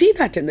 You see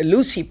that in the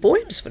Lucy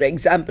poems, for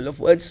example, of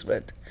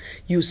Wordsworth.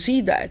 You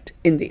see that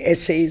in the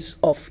essays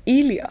of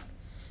Elia.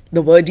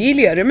 The word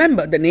Elia,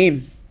 remember, the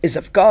name is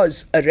of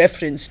course a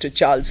reference to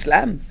Charles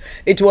Lamb.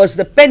 It was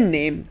the pen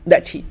name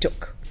that he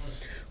took.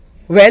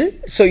 Well,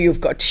 so you've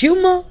got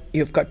humor,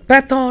 you've got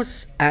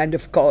pathos, and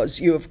of course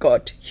you've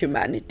got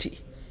humanity.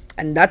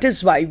 And that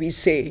is why we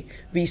say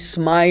we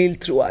smile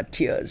through our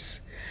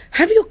tears.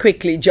 Have you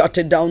quickly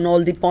jotted down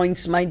all the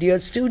points, my dear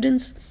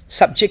students?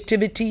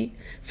 Subjectivity,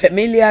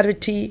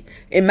 familiarity,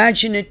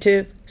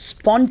 imaginative,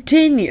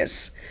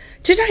 spontaneous.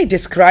 Did I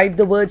describe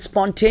the word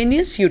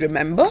spontaneous? You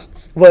remember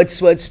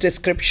Wordsworth's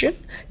description,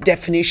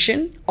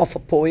 definition of a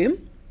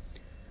poem?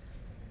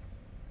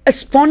 A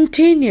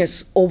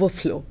spontaneous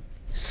overflow.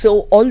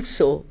 So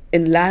also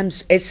in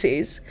Lamb's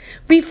essays,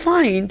 we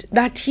find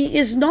that he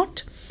is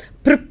not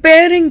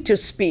preparing to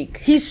speak.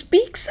 He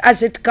speaks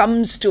as it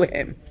comes to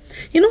him.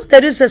 You know,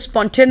 there is a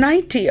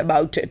spontaneity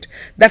about it.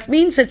 That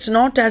means it's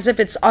not as if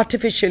it's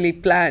artificially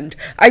planned.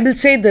 I will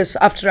say this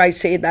after I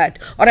say that,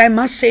 or I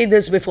must say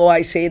this before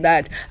I say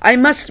that. I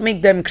must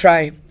make them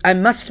cry. I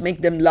must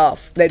make them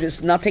laugh. There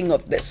is nothing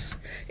of this.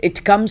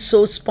 It comes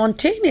so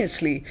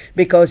spontaneously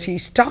because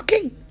he's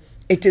talking.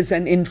 It is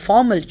an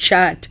informal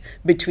chat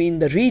between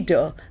the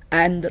reader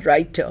and the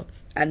writer.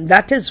 And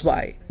that is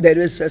why there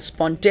is a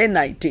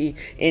spontaneity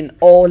in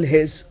all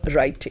his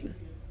writing.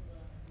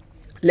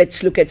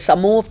 Let's look at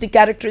some more of the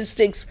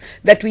characteristics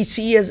that we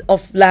see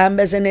of Lamb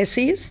as an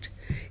essayist.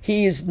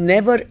 He is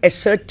never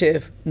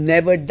assertive,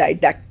 never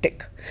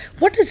didactic.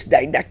 What is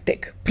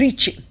didactic?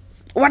 Preaching.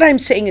 What I'm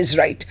saying is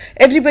right.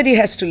 Everybody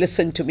has to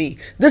listen to me.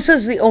 This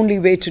is the only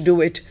way to do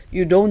it.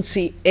 You don't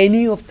see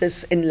any of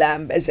this in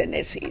Lamb as an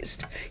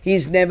essayist.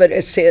 He's never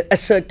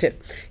assertive.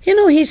 You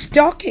know, he's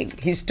talking.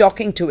 He's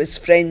talking to his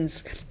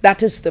friends.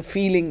 That is the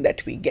feeling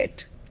that we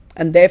get.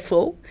 And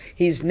therefore,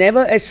 he's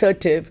never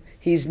assertive.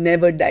 He's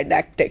never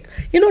didactic.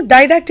 You know,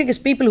 didactic is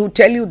people who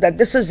tell you that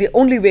this is the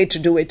only way to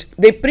do it.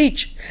 They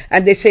preach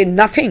and they say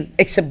nothing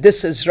except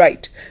this is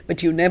right.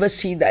 But you never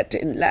see that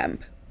in Lamb.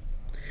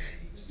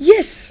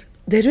 Yes,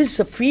 there is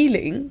a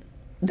feeling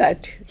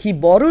that he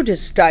borrowed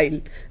his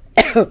style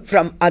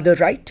from other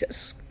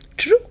writers.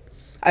 True.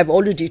 I've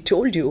already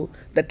told you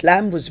that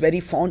Lamb was very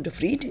fond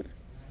of reading.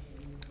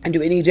 And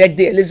when he read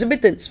the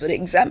Elizabethans, for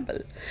example,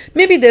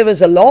 maybe there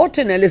was a lot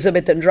in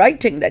Elizabethan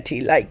writing that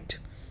he liked.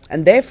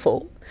 And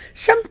therefore,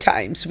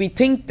 sometimes we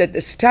think that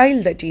the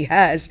style that he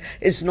has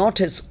is not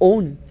his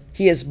own.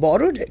 He has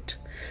borrowed it.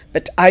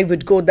 But I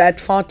would go that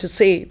far to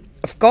say,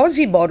 of course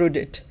he borrowed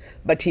it,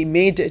 but he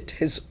made it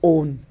his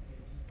own.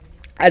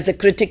 As a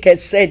critic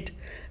has said,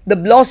 the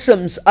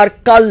blossoms are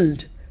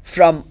culled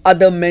from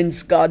other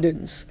men's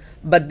gardens,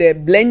 but their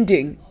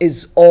blending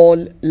is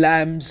all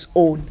Lamb's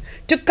own.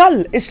 To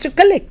cull is to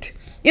collect.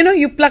 You know,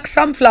 you pluck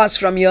some flowers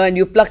from here and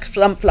you pluck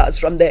some flowers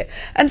from there,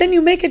 and then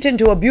you make it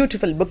into a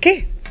beautiful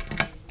bouquet.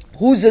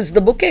 Whose is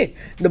the bouquet?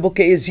 The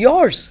bouquet is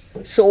yours.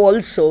 So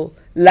also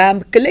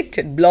Lamb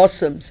collected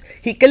blossoms.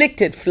 He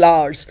collected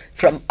flowers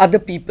from other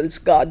people's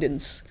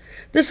gardens.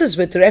 This is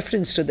with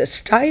reference to the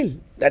style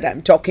that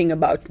I'm talking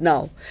about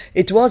now.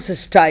 It was a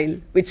style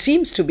which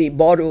seems to be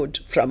borrowed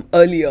from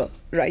earlier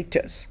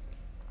writers.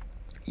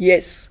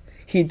 Yes,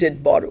 he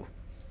did borrow.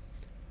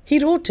 He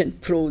wrote in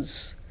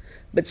prose,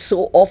 but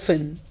so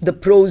often the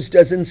prose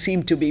doesn't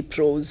seem to be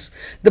prose.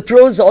 The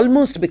prose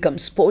almost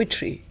becomes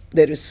poetry.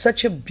 There is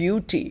such a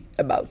beauty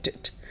about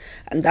it.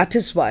 And that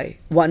is why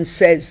one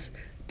says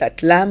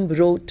that Lamb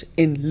wrote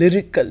in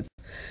lyrical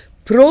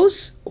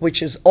prose,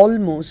 which is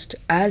almost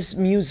as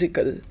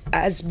musical,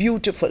 as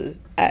beautiful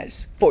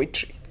as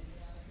poetry.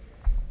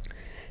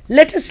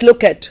 Let us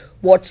look at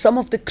what some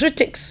of the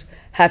critics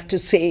have to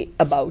say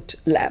about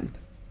Lamb.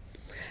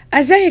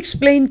 As I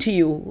explain to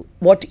you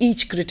what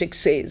each critic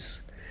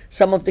says,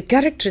 some of the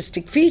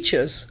characteristic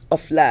features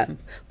of Lamb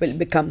will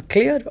become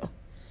clearer.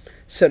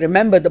 So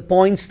remember the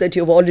points that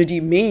you've already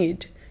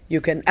made.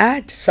 You can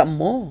add some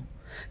more.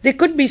 There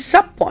could be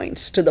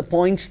sub-points to the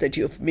points that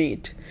you've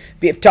made.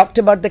 We have talked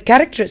about the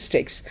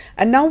characteristics,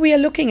 and now we are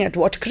looking at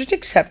what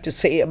critics have to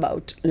say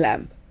about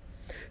Lamb.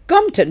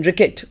 Compton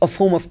Rickett, of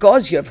whom of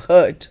course you have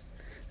heard,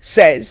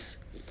 says,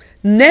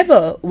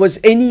 "Never was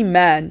any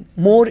man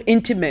more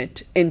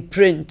intimate in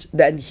print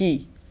than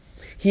he.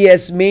 He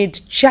has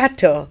made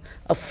chatter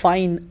a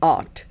fine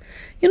art."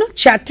 You know,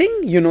 chatting,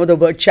 you know the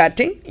word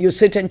chatting? You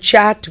sit and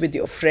chat with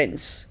your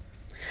friends.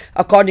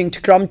 According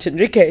to Compton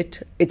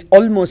Rickett, it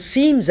almost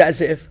seems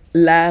as if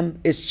Lamb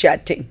is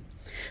chatting.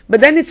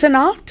 But then it's an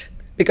art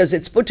because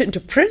it's put into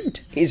print.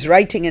 He's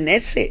writing an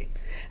essay.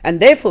 And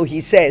therefore, he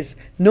says,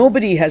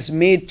 nobody has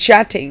made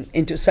chatting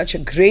into such a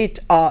great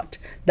art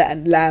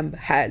than Lamb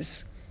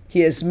has.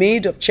 He has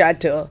made of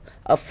chatter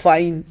a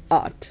fine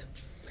art.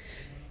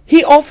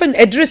 He often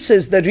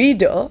addresses the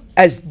reader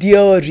as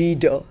dear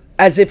reader,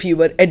 as if he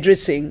were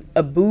addressing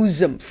a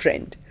bosom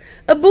friend.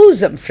 A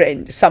bosom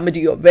friend,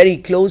 somebody you're very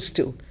close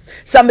to,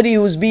 somebody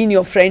who's been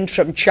your friend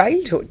from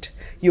childhood.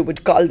 You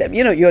would call them,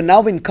 you know, you're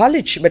now in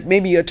college, but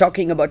maybe you're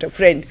talking about a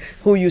friend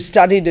who you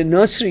studied in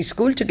nursery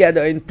school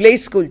together, in play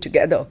school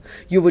together.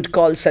 You would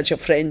call such a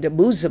friend a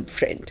bosom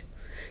friend.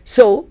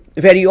 So,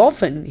 very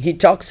often he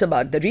talks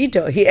about the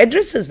reader. He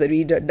addresses the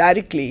reader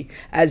directly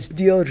as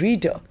dear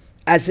reader,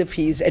 as if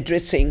he is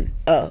addressing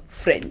a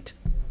friend.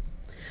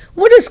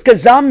 What does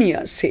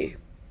Kazamia say?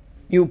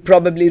 You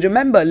probably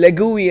remember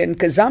Legui and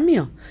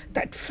Kazamia,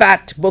 that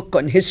fat book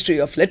on history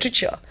of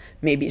literature.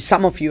 Maybe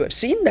some of you have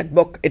seen that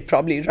book. It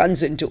probably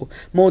runs into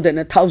more than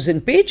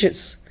 1,000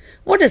 pages.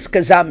 What does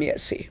Kazamia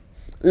say?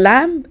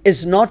 Lamb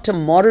is not a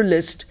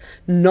moralist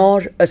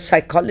nor a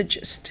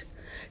psychologist.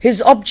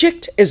 His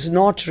object is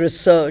not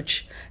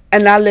research,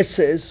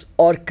 analysis,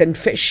 or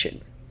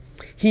confession.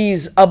 He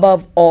is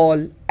above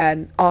all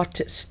an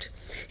artist.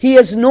 He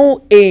has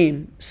no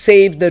aim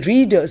save the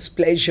reader's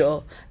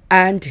pleasure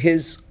and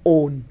his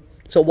own.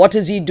 So what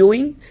is he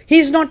doing?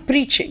 He's not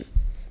preaching.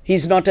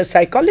 He's not a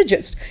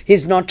psychologist.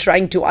 He's not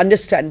trying to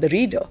understand the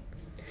reader.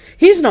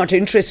 He's not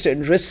interested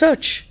in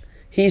research.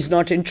 He's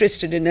not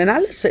interested in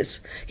analysis.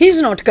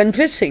 He's not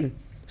confessing,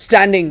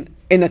 standing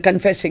in a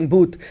confessing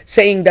booth,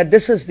 saying that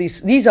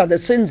these are the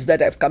sins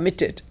that I've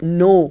committed.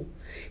 No.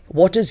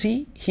 What is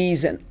he?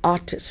 He's an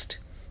artist.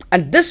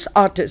 And this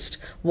artist,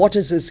 what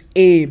is his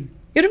aim?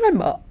 You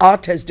remember,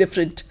 art has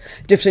different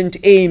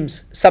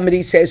aims.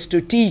 Somebody says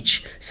to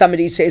teach,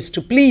 somebody says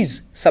to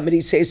please,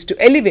 somebody says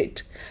to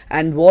elevate.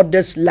 And what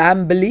does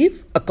Lamb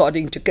believe?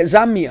 According to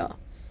Kazamia,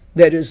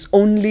 there is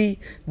only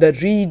the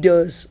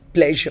reader's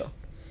pleasure.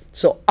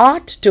 So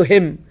art to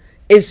him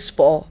is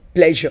for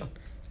pleasure.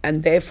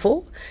 And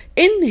therefore,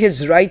 in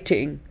his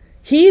writing,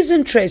 he is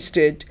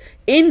interested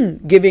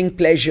in giving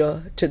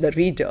pleasure to the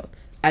reader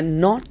and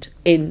not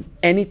in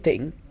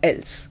anything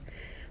else.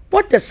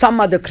 What does some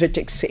other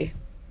critics say?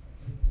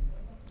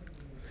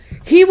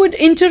 He would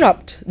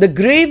interrupt the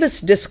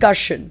gravest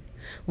discussion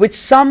with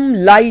some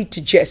light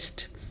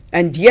jest,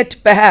 and yet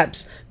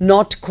perhaps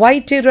not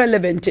quite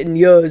irrelevant in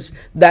ears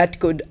that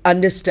could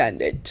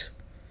understand it.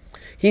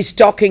 He's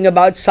talking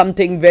about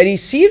something very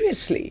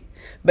seriously,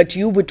 but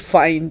you would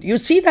find, you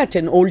see that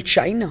in old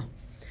China.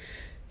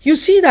 You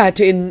see that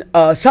in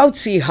South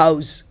Sea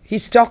House.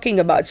 He's talking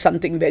about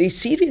something very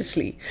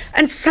seriously,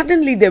 and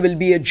suddenly there will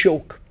be a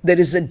joke. There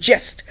is a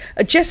jest.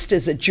 A jest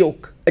is a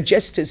joke. A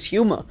jest is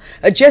humor.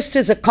 A jest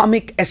is a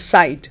comic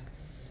aside.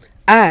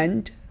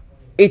 And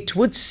it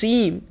would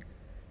seem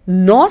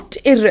not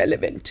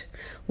irrelevant.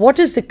 What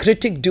is the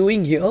critic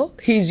doing here?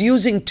 He's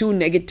using two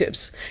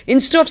negatives.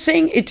 Instead of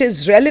saying it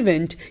is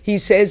relevant, he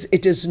says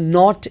it is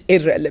not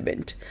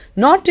irrelevant.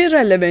 Not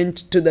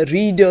irrelevant to the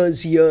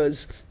reader's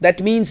ears.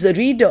 That means the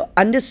reader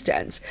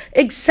understands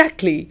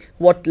exactly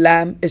what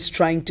Lamb is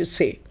trying to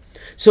say.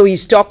 So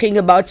he's talking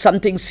about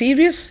something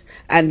serious,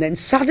 and then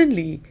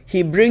suddenly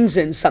he brings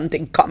in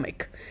something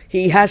comic.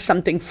 He has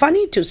something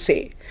funny to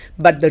say,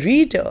 but the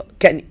reader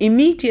can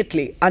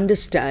immediately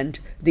understand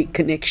the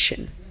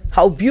connection.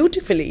 How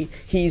beautifully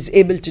he is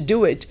able to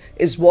do it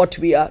is what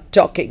we are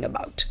talking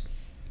about.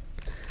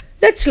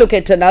 Let's look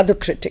at another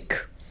critic.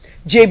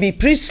 J.B.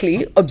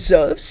 Priestley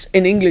observes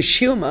in English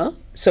humor,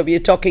 so we are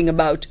talking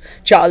about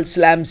Charles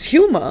Lamb's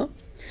humor,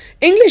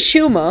 English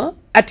humor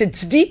at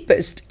its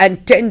deepest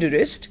and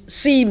tenderest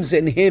seems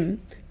in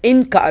him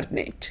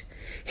incarnate.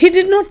 He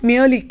did not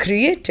merely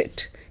create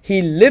it,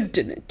 he lived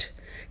in it.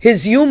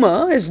 His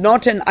humor is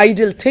not an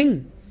idle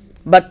thing,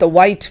 but the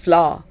white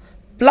flower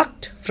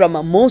plucked from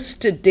a most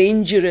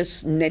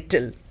dangerous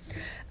nettle.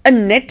 A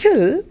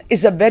nettle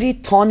is a very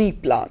thorny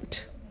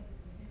plant.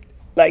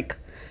 Like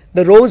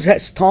The rose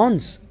has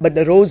thorns, but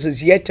the rose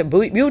is yet a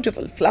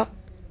beautiful flower.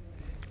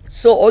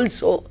 So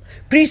also,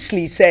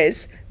 Priestley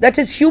says that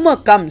his humor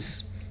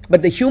comes,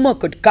 but the humor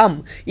could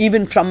come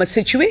even from a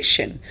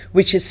situation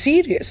which is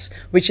serious,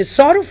 which is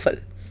sorrowful,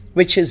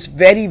 which is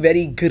very,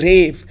 very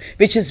grave,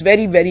 which is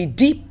very, very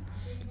deep.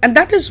 And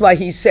that is why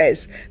he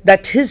says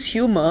that his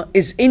humor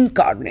is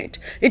incarnate.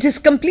 It is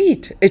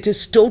complete. It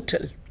is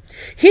total.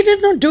 He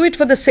did not do it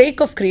for the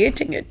sake of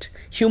creating it.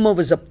 Humor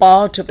was a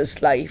part of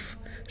his life.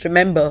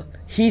 Remember,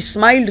 he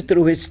smiled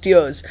through his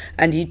tears,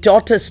 and he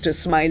taught us to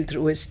smile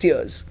through his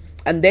tears.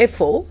 And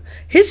therefore,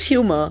 his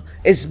humor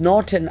is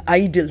not an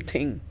idle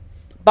thing,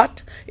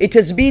 but it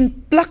has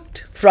been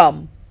plucked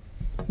from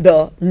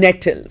the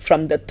nettle,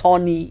 from the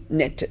thorny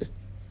nettle.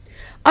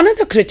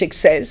 Another critic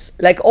says,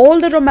 like all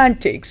the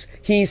romantics,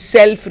 he is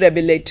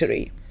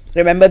self-revelatory.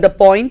 Remember the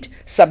point?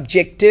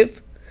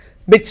 Subjective,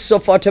 bits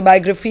of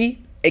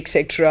autobiography,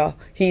 etc.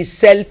 He is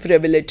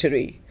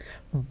self-revelatory.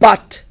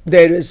 But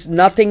there is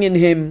nothing in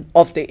him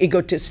of the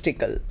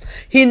egotistical.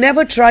 He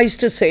never tries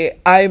to say,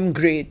 I am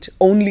great,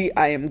 only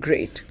I am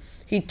great.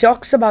 He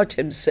talks about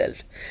himself.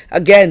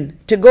 Again,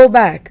 to go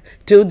back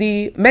to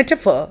the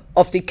metaphor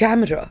of the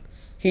camera,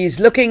 he is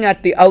looking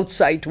at the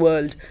outside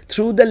world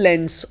through the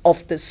lens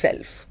of the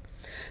self.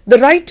 The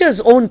writer's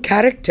own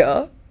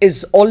character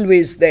is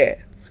always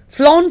there,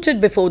 flaunted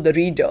before the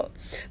reader,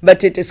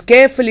 but it is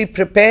carefully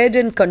prepared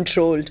and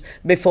controlled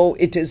before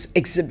it is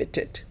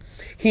exhibited.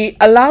 He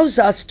allows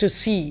us to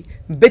see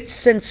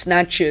bits and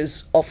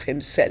snatches of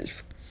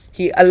himself.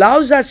 He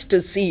allows us to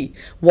see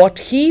what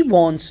he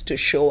wants to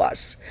show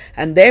us,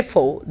 and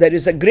therefore there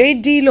is a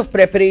great deal of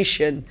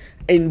preparation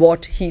in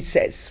what he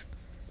says.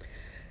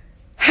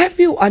 Have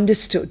you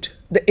understood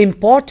the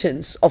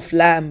importance of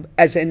Lamb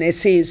as an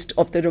essayist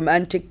of the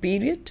Romantic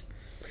period?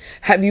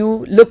 Have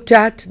you looked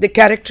at the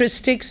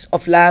characteristics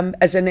of Lamb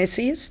as an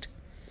essayist?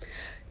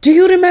 Do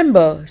you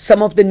remember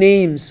some of the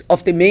names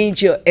of the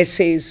major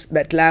essays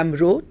that Lamb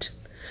wrote?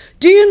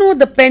 Do you know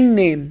the pen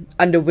name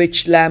under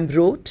which Lamb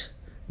wrote?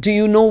 Do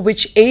you know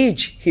which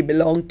age he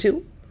belonged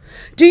to?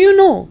 Do you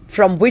know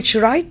from which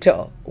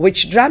writer,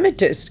 which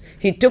dramatist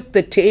he took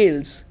the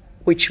tales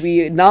which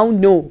we now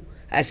know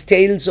as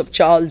Tales of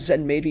Charles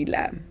and Mary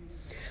Lamb?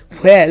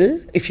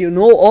 Well, if you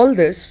know all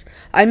this,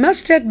 I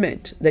must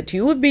admit that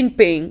you have been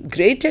paying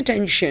great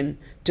attention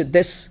to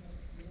this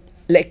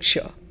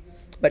lecture.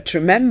 But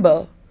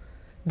remember,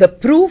 the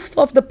proof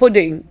of the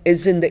pudding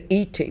is in the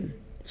eating.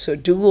 So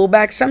do go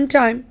back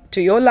sometime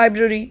to your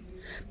library,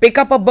 pick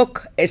up a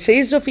book,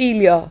 Essays of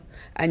Elia,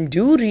 and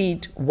do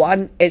read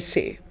one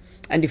essay.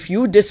 And if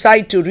you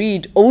decide to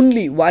read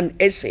only one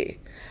essay,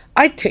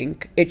 I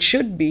think it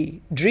should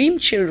be Dream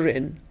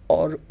Children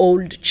or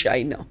Old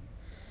China.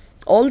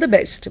 All the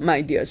best,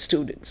 my dear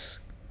students.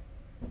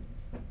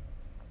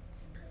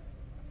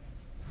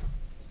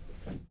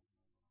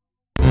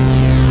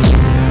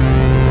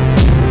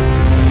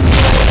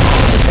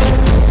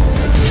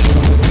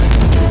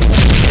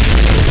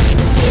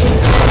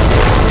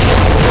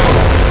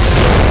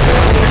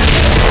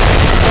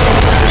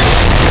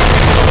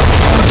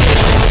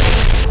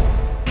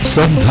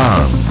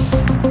 SANDHAN,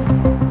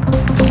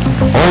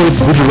 All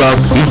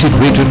Gujarat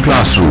Integrated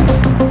Classroom.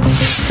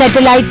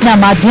 સેટેલાઇટના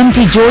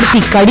માધ્યમથી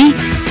જોડતી કડી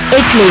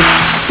એટલે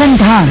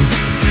સંધાન.